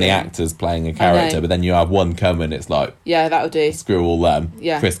so many actors playing a character, but then you have one come and it's like, yeah, that'll do. Screw all them.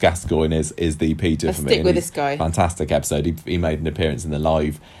 Yeah. Chris Gascoigne is the Peter for me. Stick with this guy. Fantastic episode. He made an appearance in the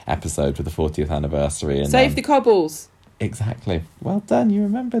live episode for the 40th anniversary. And, Save the Cobbles. Exactly. Well done. You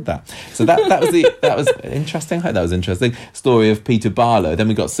remembered that. So that was interesting. I hope that was interesting. Story of Peter Barlow. Then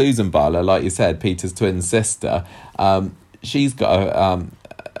we got Susan Barlow, like you said, Peter's twin sister. She's got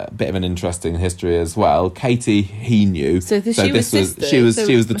a bit of an interesting history as well. Katie He-New. She was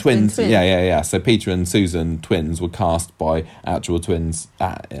the twins. Yeah. So Peter and Susan twins were cast by actual twins.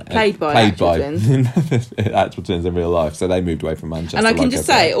 Played by twins. Actual twins in real life. So they moved away from Manchester. And I can just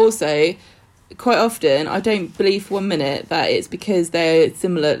say also, quite often, I don't believe for 1 minute that it's because they're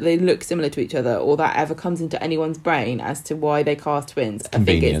similar, they look similar to each other, or that ever comes into anyone's brain as to why they cast twins. I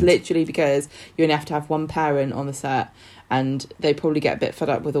think it's literally because you only have to have one parent on the set, and they probably get a bit fed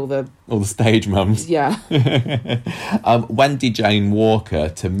up with all the stage mums. Yeah. Wendy Jane Walker,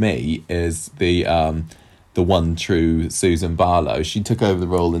 to me, is the the one true Susan Barlow. She took over the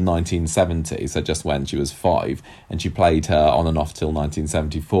role in 1970, so just when she was 5, and she played her on and off till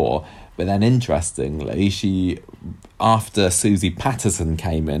 1974. But then, interestingly, after Susie Patterson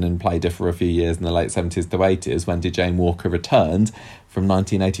came in and played her for a few years in the late 70s to 80s, Wendy Jane Walker returned from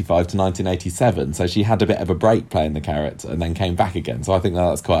 1985 to 1987. So she had a bit of a break playing the character and then came back again. So I think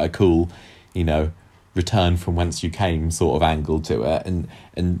that's quite a cool, return from whence you came sort of angle to it.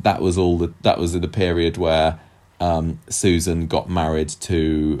 And that was that was in the period where Susan got married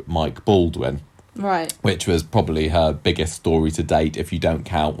to Mike Baldwin. Right. Which was probably her biggest story to date, if you don't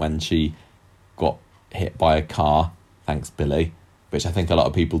count when she got hit by a car, thanks Billy, which I think a lot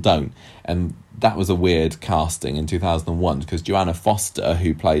of people don't. And that was a weird casting in 2001, because Joanna Foster,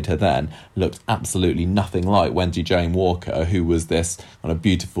 who played her then, looked absolutely nothing like Wendy Jane Walker, who was this kind of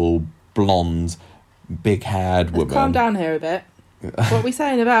beautiful, blonde, big-haired woman. Calm down here a bit. What are we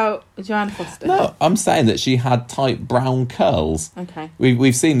saying about Joanna Foster? No, I'm saying that she had tight brown curls. Okay.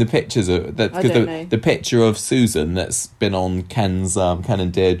 We've seen the pictures of that, I don't know. The picture of Susan that's been on Ken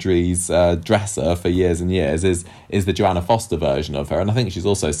and Deirdre's dresser for years and years is the Joanna Foster version of her, and I think she's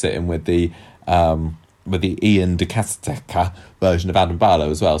also sitting with the Ian DeCasteca version of Adam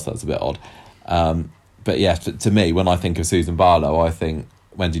Barlow as well, so that's a bit odd. But yeah, to me, when I think of Susan Barlow, I think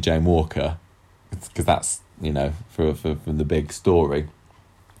Wendy Jane Walker, because that's from the big story.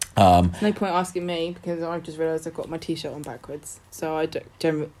 No point asking me, because I've just realised I've got my t-shirt on backwards, so I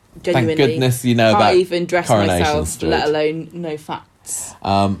genuinely thank goodness you know can't about even dress Coronation myself, Street. let alone know facts.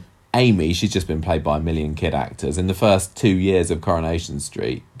 Amy, she's just been played by a million kid actors. In the first 2 years of Coronation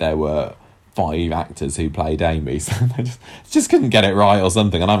Street, there were 5 actors who played Amy, so they just couldn't get it right or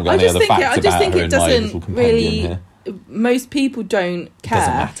something. And I haven't got any other facts about her in my little compendium here. Most people don't care.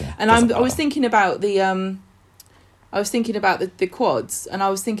 Doesn't matter. And I was thinking about the the quads, and I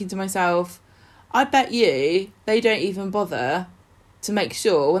was thinking to myself, I bet you they don't even bother to make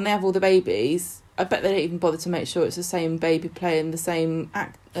sure when they have all the babies. I bet they don't even bother to make sure it's the same baby playing the same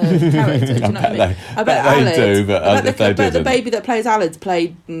character. Do you know what I mean? I bet they do, but I bet the baby that plays Aled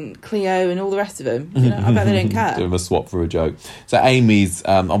played Cleo and all the rest of them. I bet they don't care. Do them a swap for a joke. So Amy's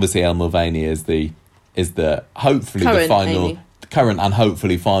obviously Elle Mulvaney is the hopefully Current the final Amy. Current and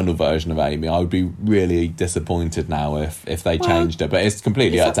hopefully final version of Amy. I would be really disappointed now if they changed her, but it's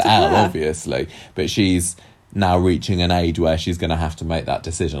completely up to Elle, obviously. But she's now reaching an age where she's going to have to make that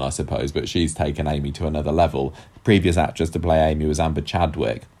decision, I suppose. But she's taken Amy to another level. The previous actress to play Amy was Amber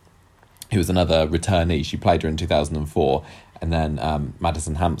Chadwick, who was another returnee. She played her in 2004, and then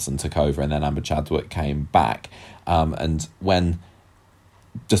Madison Hampson took over, and then Amber Chadwick came back. And when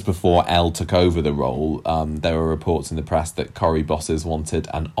just before Elle took over the role, there were reports in the press that Corrie bosses wanted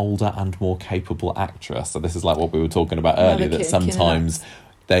an older and more capable actress. So this is like what we were talking about earlier, that sometimes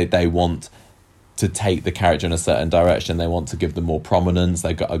they want to take the character in a certain direction. They want to give them more prominence.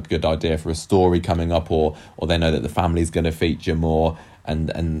 They've got a good idea for a story coming up, or they know that the family's going to feature more, and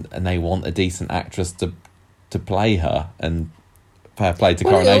they want a decent actress to play her. And fair play to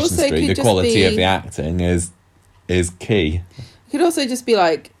Coronation Street, the quality of the acting is key. It could also just be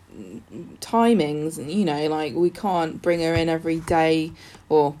like timings, like we can't bring her in every day,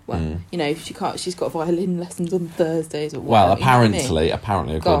 or she's got violin lessons on Thursdays or whatever. Well, apparently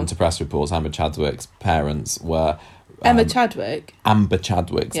according to press reports, Amber Chadwick's parents were Amber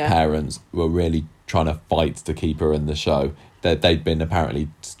Chadwick's parents were really trying to fight to keep her in the show. They'd been apparently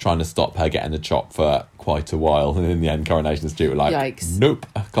trying to stop her getting the chop for quite a while, and in the end Coronation Street were like, yikes. Nope,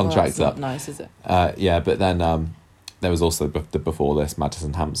 contract's that's up. Not nice, is it? Yeah, but then there was also, before this,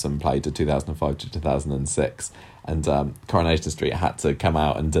 Madison Hampson played to 2005 to 2006, and Coronation Street had to come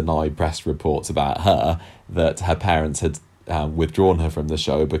out and deny press reports about her that her parents had withdrawn her from the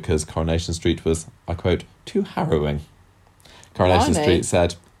show because Coronation Street was, I quote, too harrowing. Coronation Street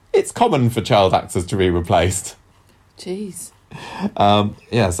said, it's common for child actors to be replaced. Jeez.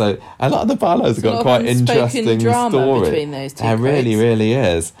 So a lot of the Barlows have got quite interesting stories. Between those two. There really, really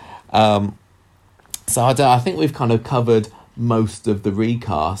is. So I think we've kind of covered most of the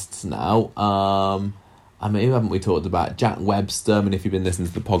recasts now. Who haven't we talked about? Jack Webster. I mean, if you've been listening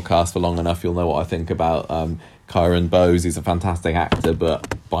to the podcast for long enough, you'll know what I think about Kyron Bowes. He's a fantastic actor,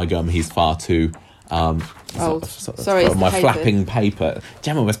 but by gum, he's far too... sorry, my flapping paper.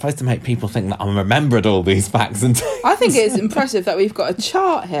 Gemma, we're supposed to make people think that I remembered all these facts. And I think it's impressive that we've got a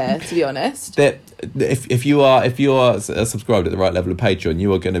chart here, to be honest. If you are subscribed at the right level of Patreon,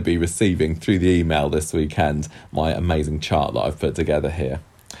 you are going to be receiving through the email this weekend my amazing chart that I've put together here.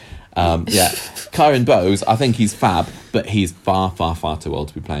 Kyron Bowes, I think he's fab, but he's far, far, far too old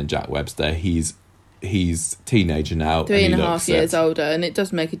to be playing Jack Webster. He's he's teenager now. 3.5 years older, and it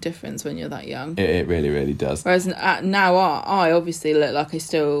does make a difference when you're that young. It really, really does. Whereas now I obviously look like I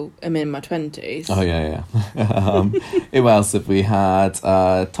still am in my 20s. Oh, yeah. Who else have we had?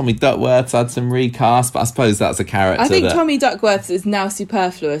 Tommy Duckworth's had some recast, but I suppose that's a character. I think Tommy Duckworth is now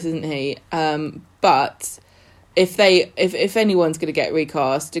superfluous, isn't he? But if anyone's going to get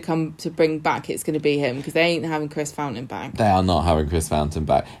recast to bring back, it's going to be him, because they ain't having Chris Fountain back. They are not having Chris Fountain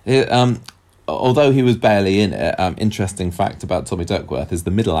back. Although he was barely in it, interesting fact about Tommy Duckworth is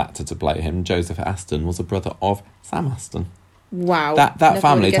the middle actor to play him, Joseph Aston, was a brother of Sam Aston. Wow. That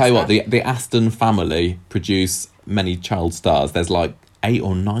family, tell you what, the Aston family produce many child stars. There's like 8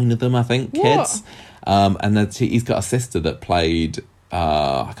 or 9 of them, I think, kids. And then he's got a sister that played...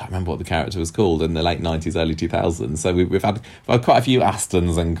 I can't remember what the character was called in the late 90s, early 2000s. So we've had quite a few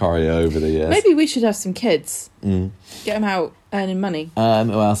Astons and Corrie over the years. Maybe we should have some kids. Get them out earning money. Who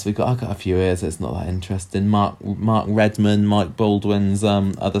else have we got? I've got a few here, so it's not that interesting. Mark Redman, Mike Baldwin's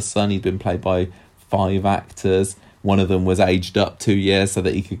other son. He'd been played by 5 actors. One of them was aged up 2 years so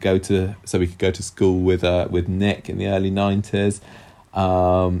that he could go to school with Nick in the early 90s.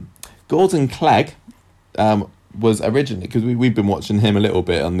 Gordon Clegg was originally, because we've been watching him a little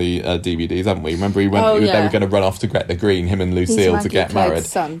bit on the DVDs, haven't we? Remember they were going to run off to Gretna Green, him and Lucille, to get married.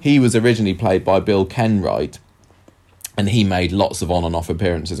 Son. He was originally played by Bill Kenwright, and he made lots of on and off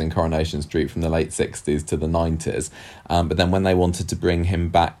appearances in Coronation Street from the late 60s to the 90s. But then when they wanted to bring him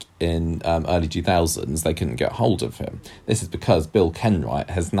back in early 2000s, they couldn't get hold of him. This is because Bill Kenwright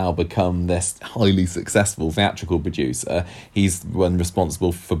has now become this highly successful theatrical producer. He's one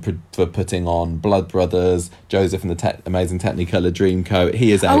responsible for putting on Blood Brothers, Joseph and the Amazing Technicolor Dreamcoat.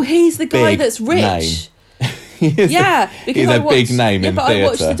 He's the guy that's rich. Name. He's a big name in theatre. I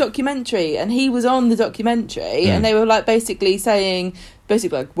watched the documentary, and he was on the documentary, and they were like basically saying,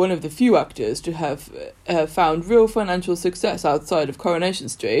 like one of the few actors to have found real financial success outside of Coronation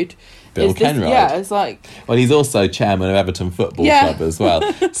Street. Bill Kenwright. Yeah, it's like. Well, he's also chairman of Everton Football Club as well.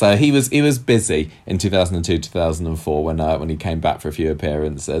 So he was busy in 2002, 2004 when he came back for a few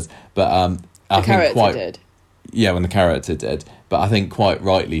appearances. But the character did. Yeah, when the character did. But I think quite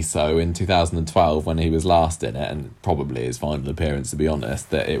rightly so in 2012 when he was last in it, and probably his final appearance, to be honest,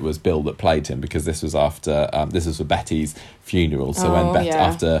 that it was Bill that played him, because this was after this was for Betty's funeral. So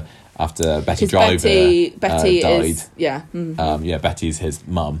after Betty Driver died, Betty's his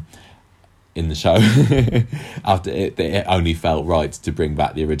mum in the show. After it only felt right to bring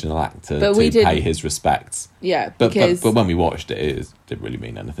back the original actor to pay his respects. Yeah, but when we watched it didn't really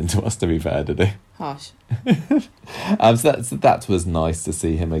mean anything to us, to be fair, did it? Harsh. So that was nice to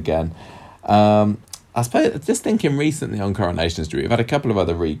see him again. I suppose, just thinking recently on Coronation Street, we've had a couple of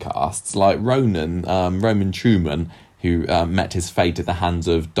other recasts, like Roman Truman, who met his fate at the hands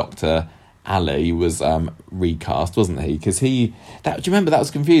of Dr. Ali, was recast, wasn't he? Because do you remember that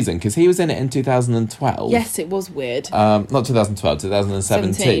was confusing? Because he was in it in 2012. Yes, it was weird. Not 2012,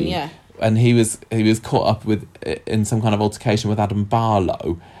 2017. Yeah. And he was caught up in some kind of altercation with Adam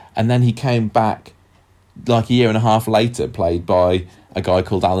Barlow, and then he came back like a year and a half later, played by a guy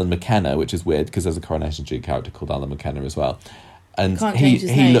called Alan McKenna, which is weird because there's a Coronation Street character called Alan McKenna as well, and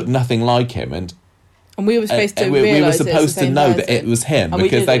he looked nothing like him, and we were supposed to we were supposed to know that it was him,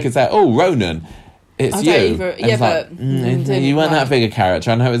 because they could say, "Oh, Ronan, it's you." You weren't that big a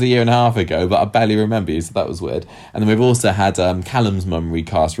character. I know it was a year and a half ago, but I barely remember you, so that was weird. And then we've also had Callum's mum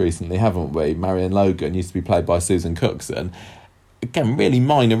recast recently, haven't we? Marion Logan used to be played by Susan Cookson. Again, really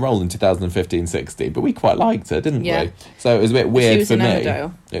minor role in 2015-16, but we quite liked her, didn't we? So it was a bit weird for me.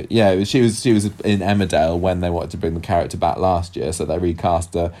 Emmerdale. Yeah, she was in Emmerdale when they wanted to bring the character back last year, so they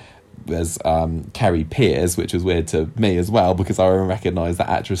recast her as Kerry Pears, which was weird to me as well, because I recognise that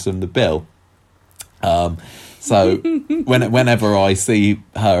actress from The Bill. So whenever I see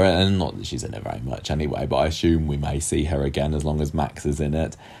her, and not that she's in it very much anyway, but I assume we may see her again as long as Max is in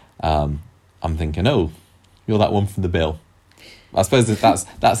it, I'm thinking, oh, you're that one from The Bill. I suppose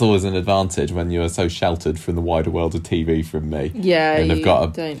that's always an advantage when you are so sheltered from the wider world of TV from me. Yeah, and have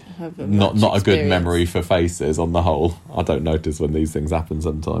got not a good memory for faces on the whole. I don't notice when these things happen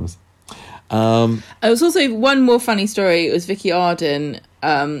sometimes. There was also one more funny story. It was Vicky Arden,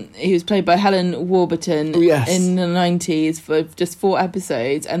 who was played by Helen Warburton in the 90s for just 4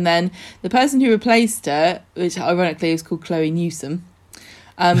 episodes, and then the person who replaced her, which ironically was called Chloe Newsome.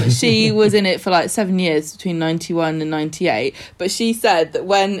 She was in it for like 7 years, between 91 and 98. But she said that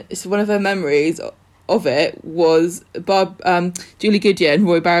one of her memories of it was Julie Goodyear and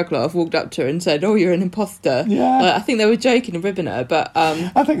Roy Barraclough walked up to her and said, "Oh, you're an imposter." Yeah. Like, I think they were joking and ribbing her, but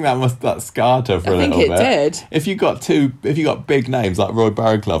I think that scarred her for a little bit. I think it did. If you got big names like Roy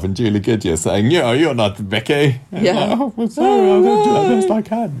Barraclough and Julie Goodyear saying, "You're not Vicky," yeah, like, I'm sorry, I'm going to do the best I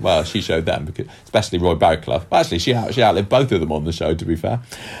can. Well, she showed them, because especially Roy Barraclough. Well, actually, she outlived both of them on the show, to be fair.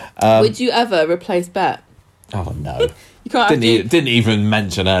 Would you ever replace Bet? Oh no. You can't didn't even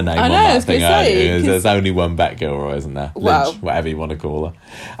mention her name on that thing earlier. There's only one Bet Gilroy, isn't there? Lynch, whatever you want to call her.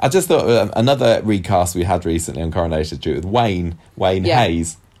 I just thought another recast we had recently on Coronation Street with Wayne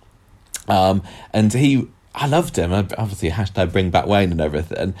Hayes. And I loved him. Obviously, hashtag bring back Wayne and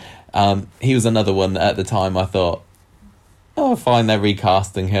everything. He was another one that at the time I thought, oh, fine, they're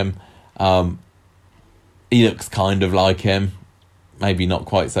recasting him. He looks kind of like him. Maybe not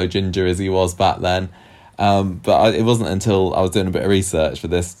quite so ginger as he was back then. But it wasn't until I was doing a bit of research for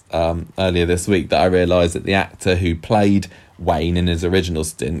this earlier this week that I realised that the actor who played Wayne in his original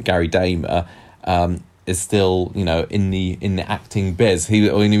stint, Gary Damer, is still, in the acting biz. He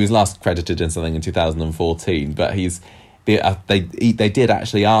was last credited in something in 2014, but they did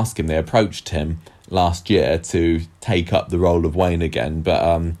actually ask him. They approached him last year to take up the role of Wayne again,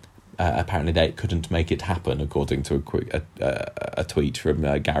 but apparently they couldn't make it happen, according to a tweet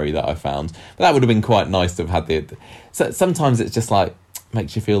from Gary that I found. But that would have been quite nice to have had So sometimes it's just like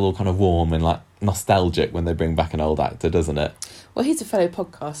makes you feel all kind of warm and like nostalgic when they bring back an old actor, doesn't it? Well, he's a fellow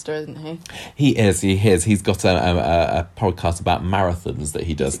podcaster, isn't he? He is. He's got a podcast about marathons that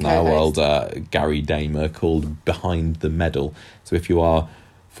he does now, old Gary Damer, called Behind the Medal. So if you are,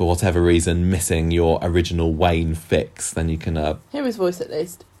 for whatever reason, missing your original Wayne fix, then you can hear his voice at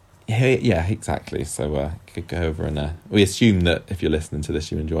least. Yeah, exactly. So you could go over and we assume that if you're listening to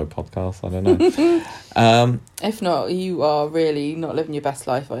this, you enjoy podcasts. I don't know. If not, you are really not living your best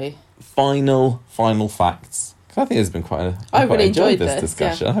life, are you? Final facts. I think it's been I really enjoyed this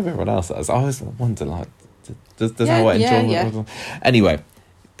discussion. Yeah. I hope everyone else has. I always wonder, like, does Howard enjoy it? Anyway,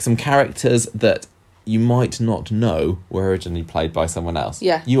 some characters that you might not know were originally played by someone else.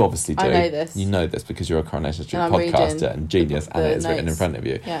 Yeah. You obviously do. I know this. You know this because you're a Coronation Street podcaster and genius, and it's written in front of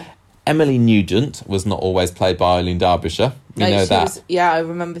you. Yeah. Emily Nugent was not always played by Eileen Derbyshire. You know that. I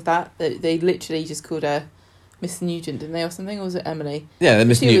remember that. They literally just called her Miss Nugent, didn't they, or something? Or was it Emily? Yeah,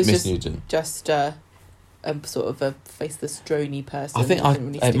 Miss Nugent. Just sort of a faceless, drony person. I think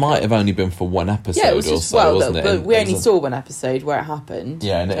it might have only been for one episode wasn't it? But we only saw one episode where it happened.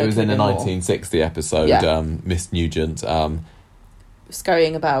 Yeah, and it was in a 1960 episode, Miss Nugent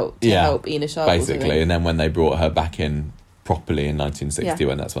scurrying about to help Ina Sharples. Basically, and then when they brought her back in properly in 1960,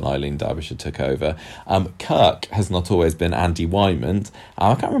 when that's when Eileen Derbyshire took over. Kirk has not always been Andy Wymant.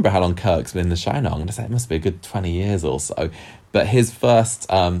 I can't remember how long Kirk's been in the show now. I'm going to say it must be a good 20 years or so. But his first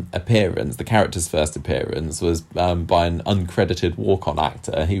appearance, the character's first appearance, was by an uncredited walk-on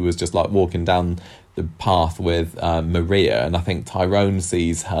actor. He was just like walking down the path with Maria, and I think Tyrone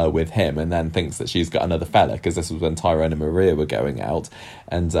sees her with him and then thinks that she's got another fella, because this was when Tyrone and Maria were going out.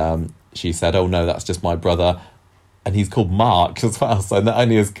 And she said, "Oh no, that's just my brother." And he's called Mark as well. So not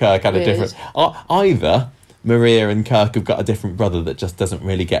only has Kirk had a different... Either Maria and Kirk have got a different brother that just doesn't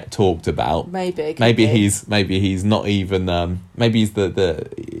really get talked about. Maybe he's not even maybe he's the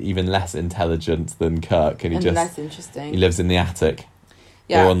even less intelligent than Kirk, and less interesting. He lives in the attic,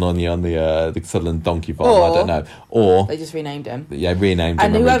 or on the Sutherland donkey farm. I don't know. Or they just renamed him. Yeah, renamed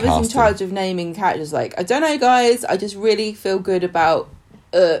him. And whoever's in charge of naming characters, like, I don't know, guys. I just really feel good about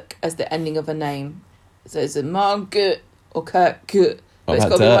Irk as the ending of a name. So it's a Margaret or Kirk, but it's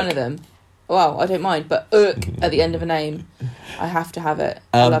got to be one of them. Well, I don't mind, but Irk at the end of a name, I have to have it.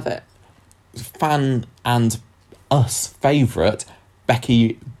 I love it. Fan and us favourite,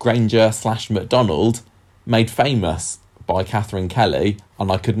 Becky Granger / McDonald, made famous by Catherine Kelly,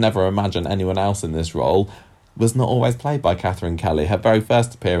 and I could never imagine anyone else in this role, was not always played by Catherine Kelly. Her very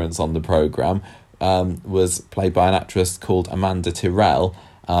first appearance on the programme was played by an actress called Amanda Tyrrell,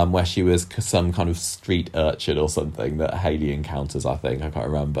 where she was some kind of street urchin or something that Hayley encounters, I think. I can't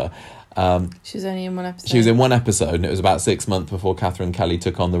remember. She was only in one episode. She was in one episode, and it was about 6 months before Catherine Kelly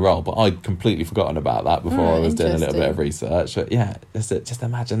took on the role. But I'd completely forgotten about that before I was doing a little bit of research. But yeah, just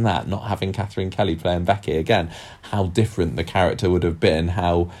imagine that, not having Catherine Kelly playing Becky again. How different the character would have been.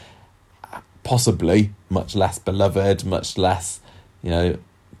 How possibly much less beloved, much less,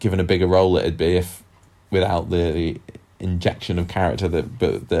 given a bigger role it'd be if without the injection of character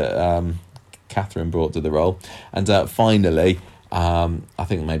that Catherine brought to the role. And finally, I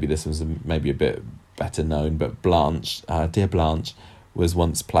think maybe this was maybe a bit better known, but Blanche, Dear Blanche, was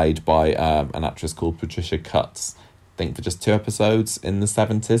once played by an actress called Patricia Cutts. think for just 2 episodes in the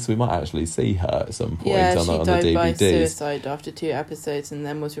 70s. We might actually see her at some point on the DVDs. Yeah, she died by suicide after 2 episodes and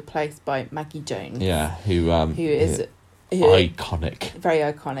then was replaced by Maggie Jones. Yeah, who is iconic. Very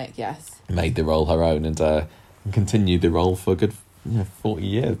iconic, yes. Made the role her own and continued the role for a good 40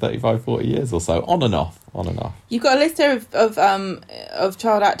 years, 35, 40 years or so, on and off. You've got a list here of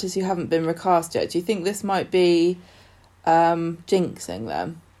child actors who haven't been recast yet. Do you think this might be jinxing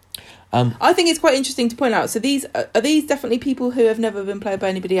them? I think it's quite interesting to point out. So are these definitely people who have never been played by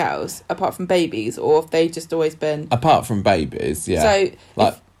anybody else apart from babies, or have they just always been apart from babies? Yeah. So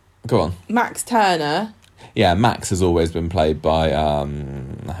go on. Max Turner. Yeah, Max has always been played by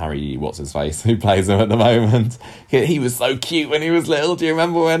Harry, what's his face, who plays him at the moment. He was so cute when he was little. Do you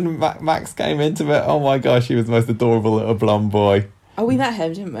remember when Max came into it? Oh my gosh, he was the most adorable little blonde boy. Oh, we met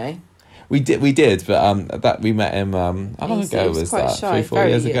him, didn't we? We did, but that we met him. How long ago was that? Shy, 3-4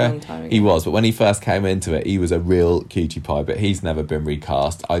 years ago. Long time ago. He was, but when he first came into it, he was a real cutie pie. But he's never been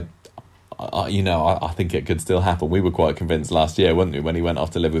recast. I think it could still happen. We were quite convinced last year, weren't we, when he went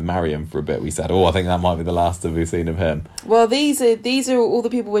off to live with Marion for a bit? We said, I think that might be the last we've seen of him. Well, these are all the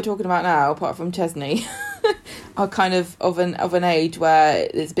people we're talking about now, apart from Chesney, are kind of an age where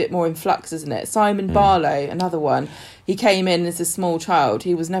it's a bit more in flux, isn't it? Simon Barlow, another one. He came in as a small child.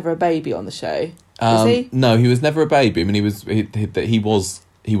 He was never a baby on the show. Was he? No, he was never a baby. I mean, he was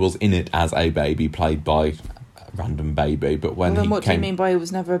in it as a baby, played by a random baby. But when what do you mean by he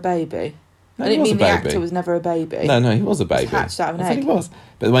was never a baby? I didn't mean the actor was never a baby. No, he was a baby. Hatched out of an egg. He was.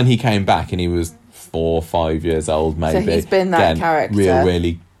 But when he came back and he was 4 or 5 years old, maybe. So he's been that character.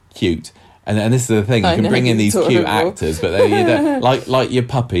 Really cute. And this is the thing, you can bring in these cute actors, but you don't, like your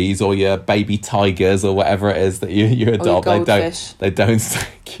puppies or your baby tigers or whatever it is that you adopt, they don't stay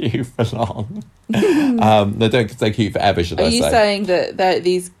cute for long. They don't stay cute forever, should I say. Are you saying that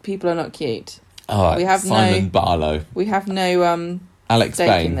these people are not cute? Oh, we have Simon Barlow. We have no Alex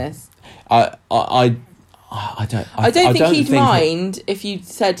Bain. In this. I don't think he'd mind if you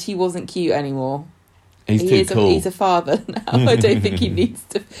said he wasn't cute anymore. He's too cool. He's a father now. I don't think he needs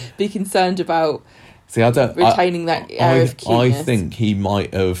to be concerned about retaining that air of cuteness. I think he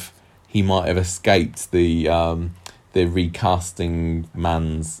might have escaped the recasting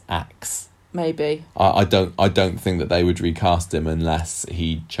man's axe. Maybe. I don't think that they would recast him unless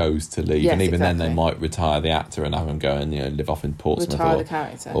he chose to leave, and even then they might retire the actor and have him go and live off in Portsmouth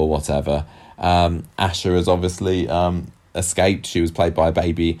or whatever. Asha has obviously escaped. She was played by a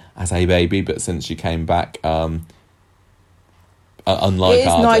baby, but since she came back, unlike it is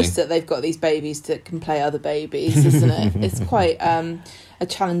Hardy, nice that they've got these babies that can play other babies, isn't it? It's quite a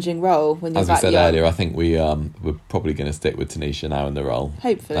challenging role when you're as we said earlier. I think we're probably going to stick with Tanisha now in the role.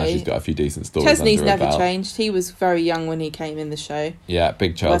 Hopefully, now she's got a few decent stories. Chesney's never changed. He was very young when he came in the show. Yeah,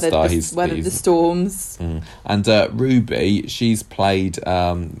 big child star. He's the storms. And Ruby, she's played.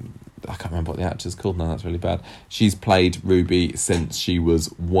 I can't remember what the actor's called now. That's really bad. She's played Ruby since she was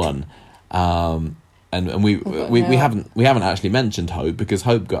 1. And we haven't actually mentioned Hope, because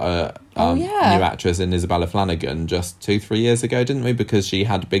Hope got a new actress in Isabella Flanagan just 2-3 years ago, didn't we? Because she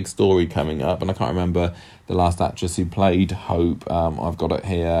had a big story coming up, and I can't remember the last actress who played Hope. I've got it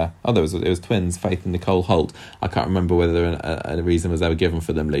here. Oh, it was twins, Faith and Nicole Holt. I can't remember whether a reason was ever given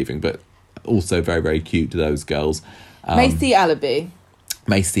for them leaving, but also very, very cute to those girls. Macy Allaby.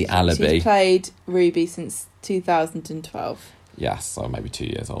 She's played Ruby since 2012. Yes, so maybe 2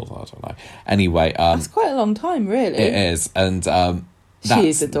 years old, I don't know. Anyway... that's quite a long time, really. It is, and she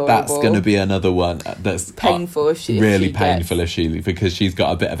is adorable. That's going to be another one that's painful because she's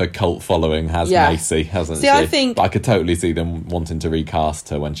got a bit of a cult following, Macy, hasn't she? I think... But I could totally see them wanting to recast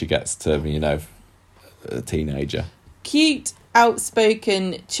her when she gets to, a teenager. Cute,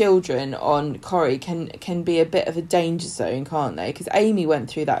 outspoken children on Corrie can be a bit of a danger zone, can't they? Because Amy went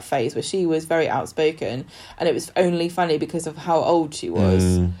through that phase where she was very outspoken, and it was only funny because of how old she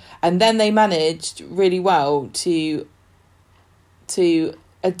was. And then they managed really well to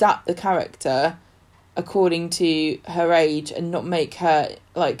adapt the character according to her age and not make her,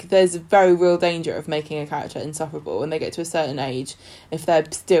 there's a very real danger of making a character insufferable when they get to a certain age, if they're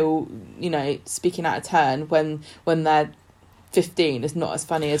still speaking out of turn when they're 15 is not as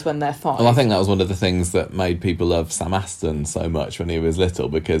funny as when they're 5. Well, I think that was one of the things that made people love Sam Aston so much when he was little,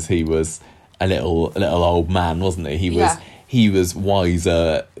 because he was a little old man, wasn't he? He was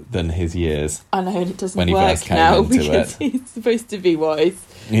wiser than his years. I know, and it doesn't work now because he's supposed to be wise,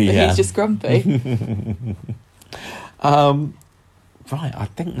 but he's just grumpy. Right, I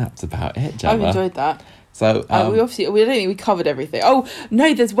think that's about it, Gemma. I've enjoyed that. So we don't think we covered everything. Oh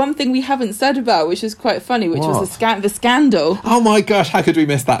no, there's one thing we haven't said about, which is quite funny, which was the scandal. Oh my gosh, how could we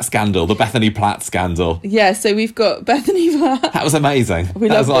miss that scandal? The Bethany Platt scandal. Yeah, so we've got Bethany Platt. That was amazing.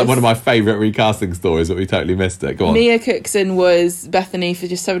 That was like one of my favourite recasting stories, but we totally missed it. Go on. Mia Cookson was Bethany for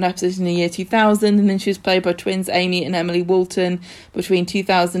just 7 episodes in the year 2000, and then she was played by twins Amy and Emily Walton between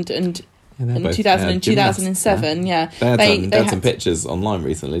 2000 and 2007. Yeah. They had some pictures online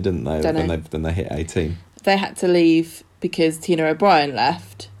recently, didn't they? When they hit 18. They had to leave because Tina O'Brien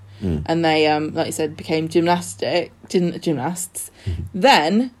left, and they, like you said, became gymnasts.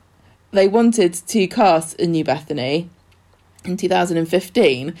 Then they wanted to cast a new Bethany in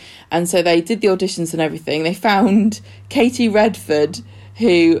 2015, and so they did the auditions and everything. They found Katie Redford,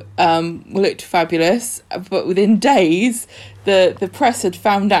 who looked fabulous, but within days the press had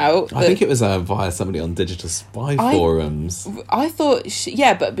found out. I think it was via somebody on Digital Spy forums. I thought,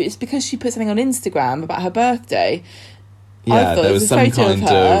 but it's because she put something on Instagram about her birthday. Yeah, there was some kind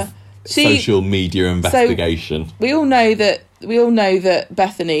of social media investigation. So we all know that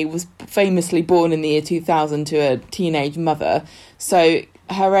Bethany was famously born in the year 2000 to a teenage mother, so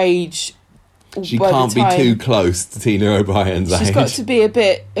her age. She can't be too close to Tina O'Brien's age. She's got to be a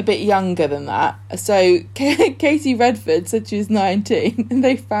bit younger than that. So Katie Redford said she was 19, and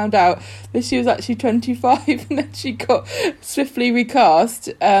they found out that she was actually 25, and then she got swiftly recast.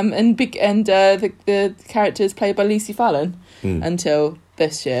 And the character is played by Lucy Fallon until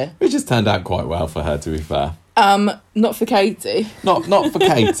this year, which has turned out quite well for her, to be fair. Not for Katie. Not for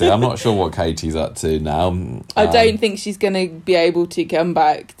Katie. I'm not sure what Katie's up to now. I don't think she's going to be able to come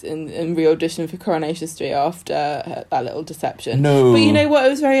back and re-audition for Coronation Street after that little deception. No. But you know what? It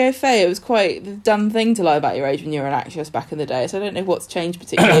was very au fait. It was quite the dumb thing to lie about your age when you were an actress back in the day. So I don't know what's changed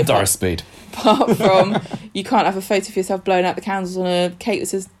particularly. Doris Speed. Apart from you can't have a photo of yourself blowing out the candles on a cake that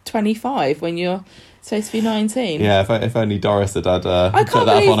says 25 when you're supposed to be 19. Yeah, if only Doris had put that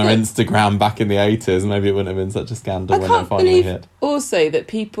up on her Instagram back in the 80s, maybe it wouldn't have been such a scandal when it finally hit. Also that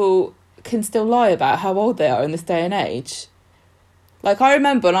people can still lie about how old they are in this day and age. Like, I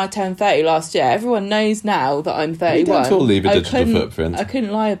remember when I turned 30 last year, everyone knows now that I'm 31. You don't at all leave a digital footprint. I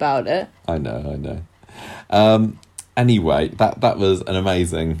couldn't lie about it. I know. Anyway, that was an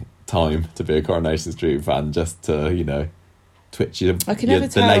amazing time to be a Coronation Street fan, just to, twitch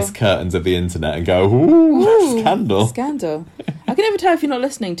the lace curtains of the internet and go, ooh, scandal. I can never tell if you're not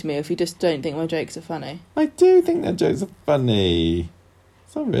listening to me or if you just don't think my jokes are funny. I do think their jokes are funny.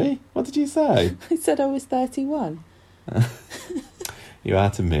 Sorry, what did you say? I said I was 31. You are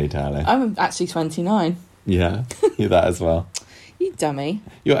to me, darling. I'm actually 29. Yeah, you're that as well. You dummy.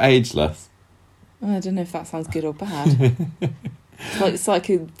 You're ageless. I don't know if that sounds good or bad. It's like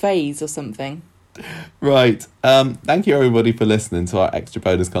a vase or something. Right. Thank you everybody for listening to our extra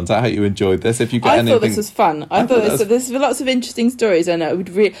bonus content. I hope you enjoyed this. If you got anything, thought this was fun. I thought there's lots of interesting stories, and I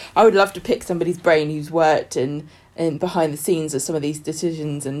would love to pick somebody's brain who's worked in behind the scenes of some of these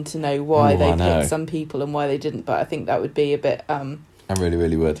decisions and to know why they picked some people and why they didn't. But I think that would be a bit. I really,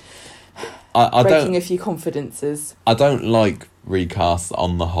 really would. Breaking a few confidences. I don't like recasts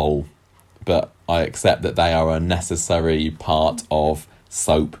on the whole, but I accept that they are a necessary part of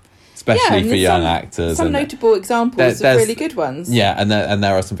soap. Especially for young actors. Some notable examples of really good ones. Yeah, and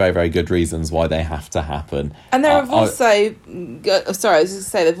there are some very, very good reasons why they have to happen. And there have also... I was just going to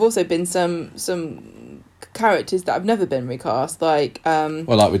say, there have also been some characters that have never been recast, like...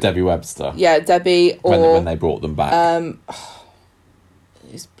 like with Debbie Webster. Yeah, Debbie, or... When they brought them back.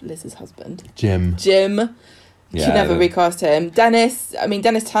 Who's Liz's husband? Jim. Yeah, she never recast him. Dennis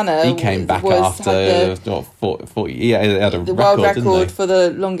Tanner. He came back after 40. Yeah, he had the world record for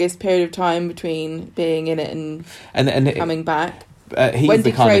the longest period of time between being in it and coming back. He's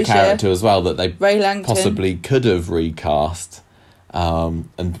Wendy the kind Frazier, of character as well that they Ray possibly could have recast. And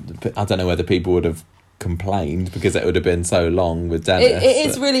I don't know whether people would have complained because it would have been so long with Dennis. It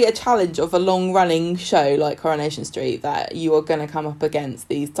is really a challenge of a long-running show like Coronation Street that you are going to come up against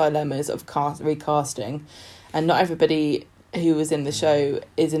these dilemmas of recasting. And not everybody who was in the show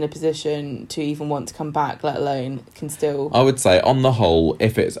is in a position to even want to come back, let alone can still... I would say, on the whole,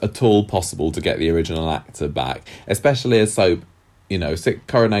 if it's at all possible to get the original actor back, especially a soap,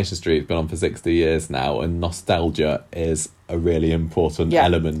 Coronation Street's been on for 60 years now, and nostalgia is a really important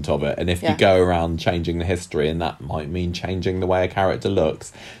element of it. And if you go around changing the history, and that might mean changing the way a character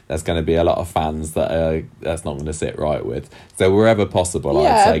looks, there's going to be a lot of fans that's not going to sit right with. So wherever possible,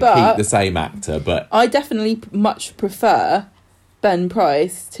 I'd say keep the same actor. But I definitely much prefer Ben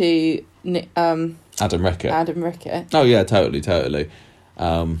Price to Adam Rickett. Oh yeah, totally.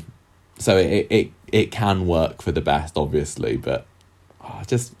 So it can work for the best, obviously, but I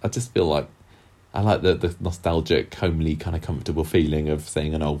just feel like I like the nostalgic, homely, kind of comfortable feeling of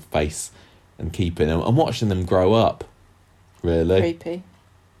seeing an old face and keeping them and watching them grow up. Really creepy.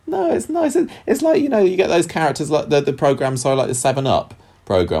 No, it's nice. It's like, you know, you get those characters like the program, so like the 7-Up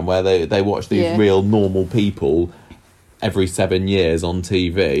program, where they watch these real normal people every 7 years on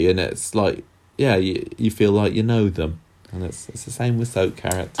TV, and it's like, yeah, you feel like you know them, and it's the same with soap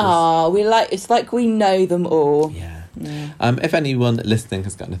characters. It's like we know them all. Yeah. If anyone listening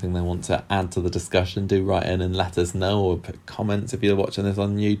has got anything they want to add to the discussion, do write in and let us know, or put comments if you're watching this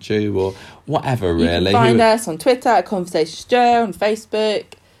on YouTube or whatever. Really, you can find us on Twitter at Conversations Joe, on Facebook,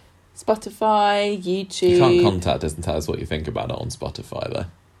 Spotify, YouTube. You can't contact us and tell us what you think about it on Spotify, though.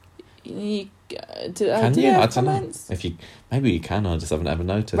 Can you? I don't know. Maybe you can. I just haven't ever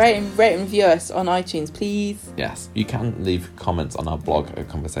noticed. Rate and review us on iTunes, please. Yes, you can leave comments on our blog at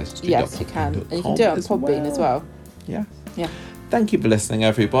Conversations. Yes, you can, and you can do it on Podbean as well. Yeah. Yeah. Thank you for listening,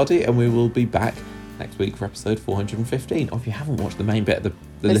 everybody, and we will be back next week for episode 415. Or if you haven't watched the main bit of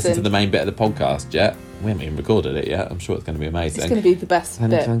listen to the main bit of the podcast yet, we haven't even recorded it yet. I'm sure it's going to be amazing. It's going to be the best bit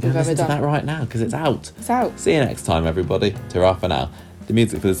we've ever done. Listen to that right now, because it's out. It's out. See you next time, everybody. Ta-ra for now. The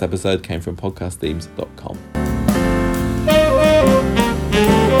music for this episode came from podcastthemes.com.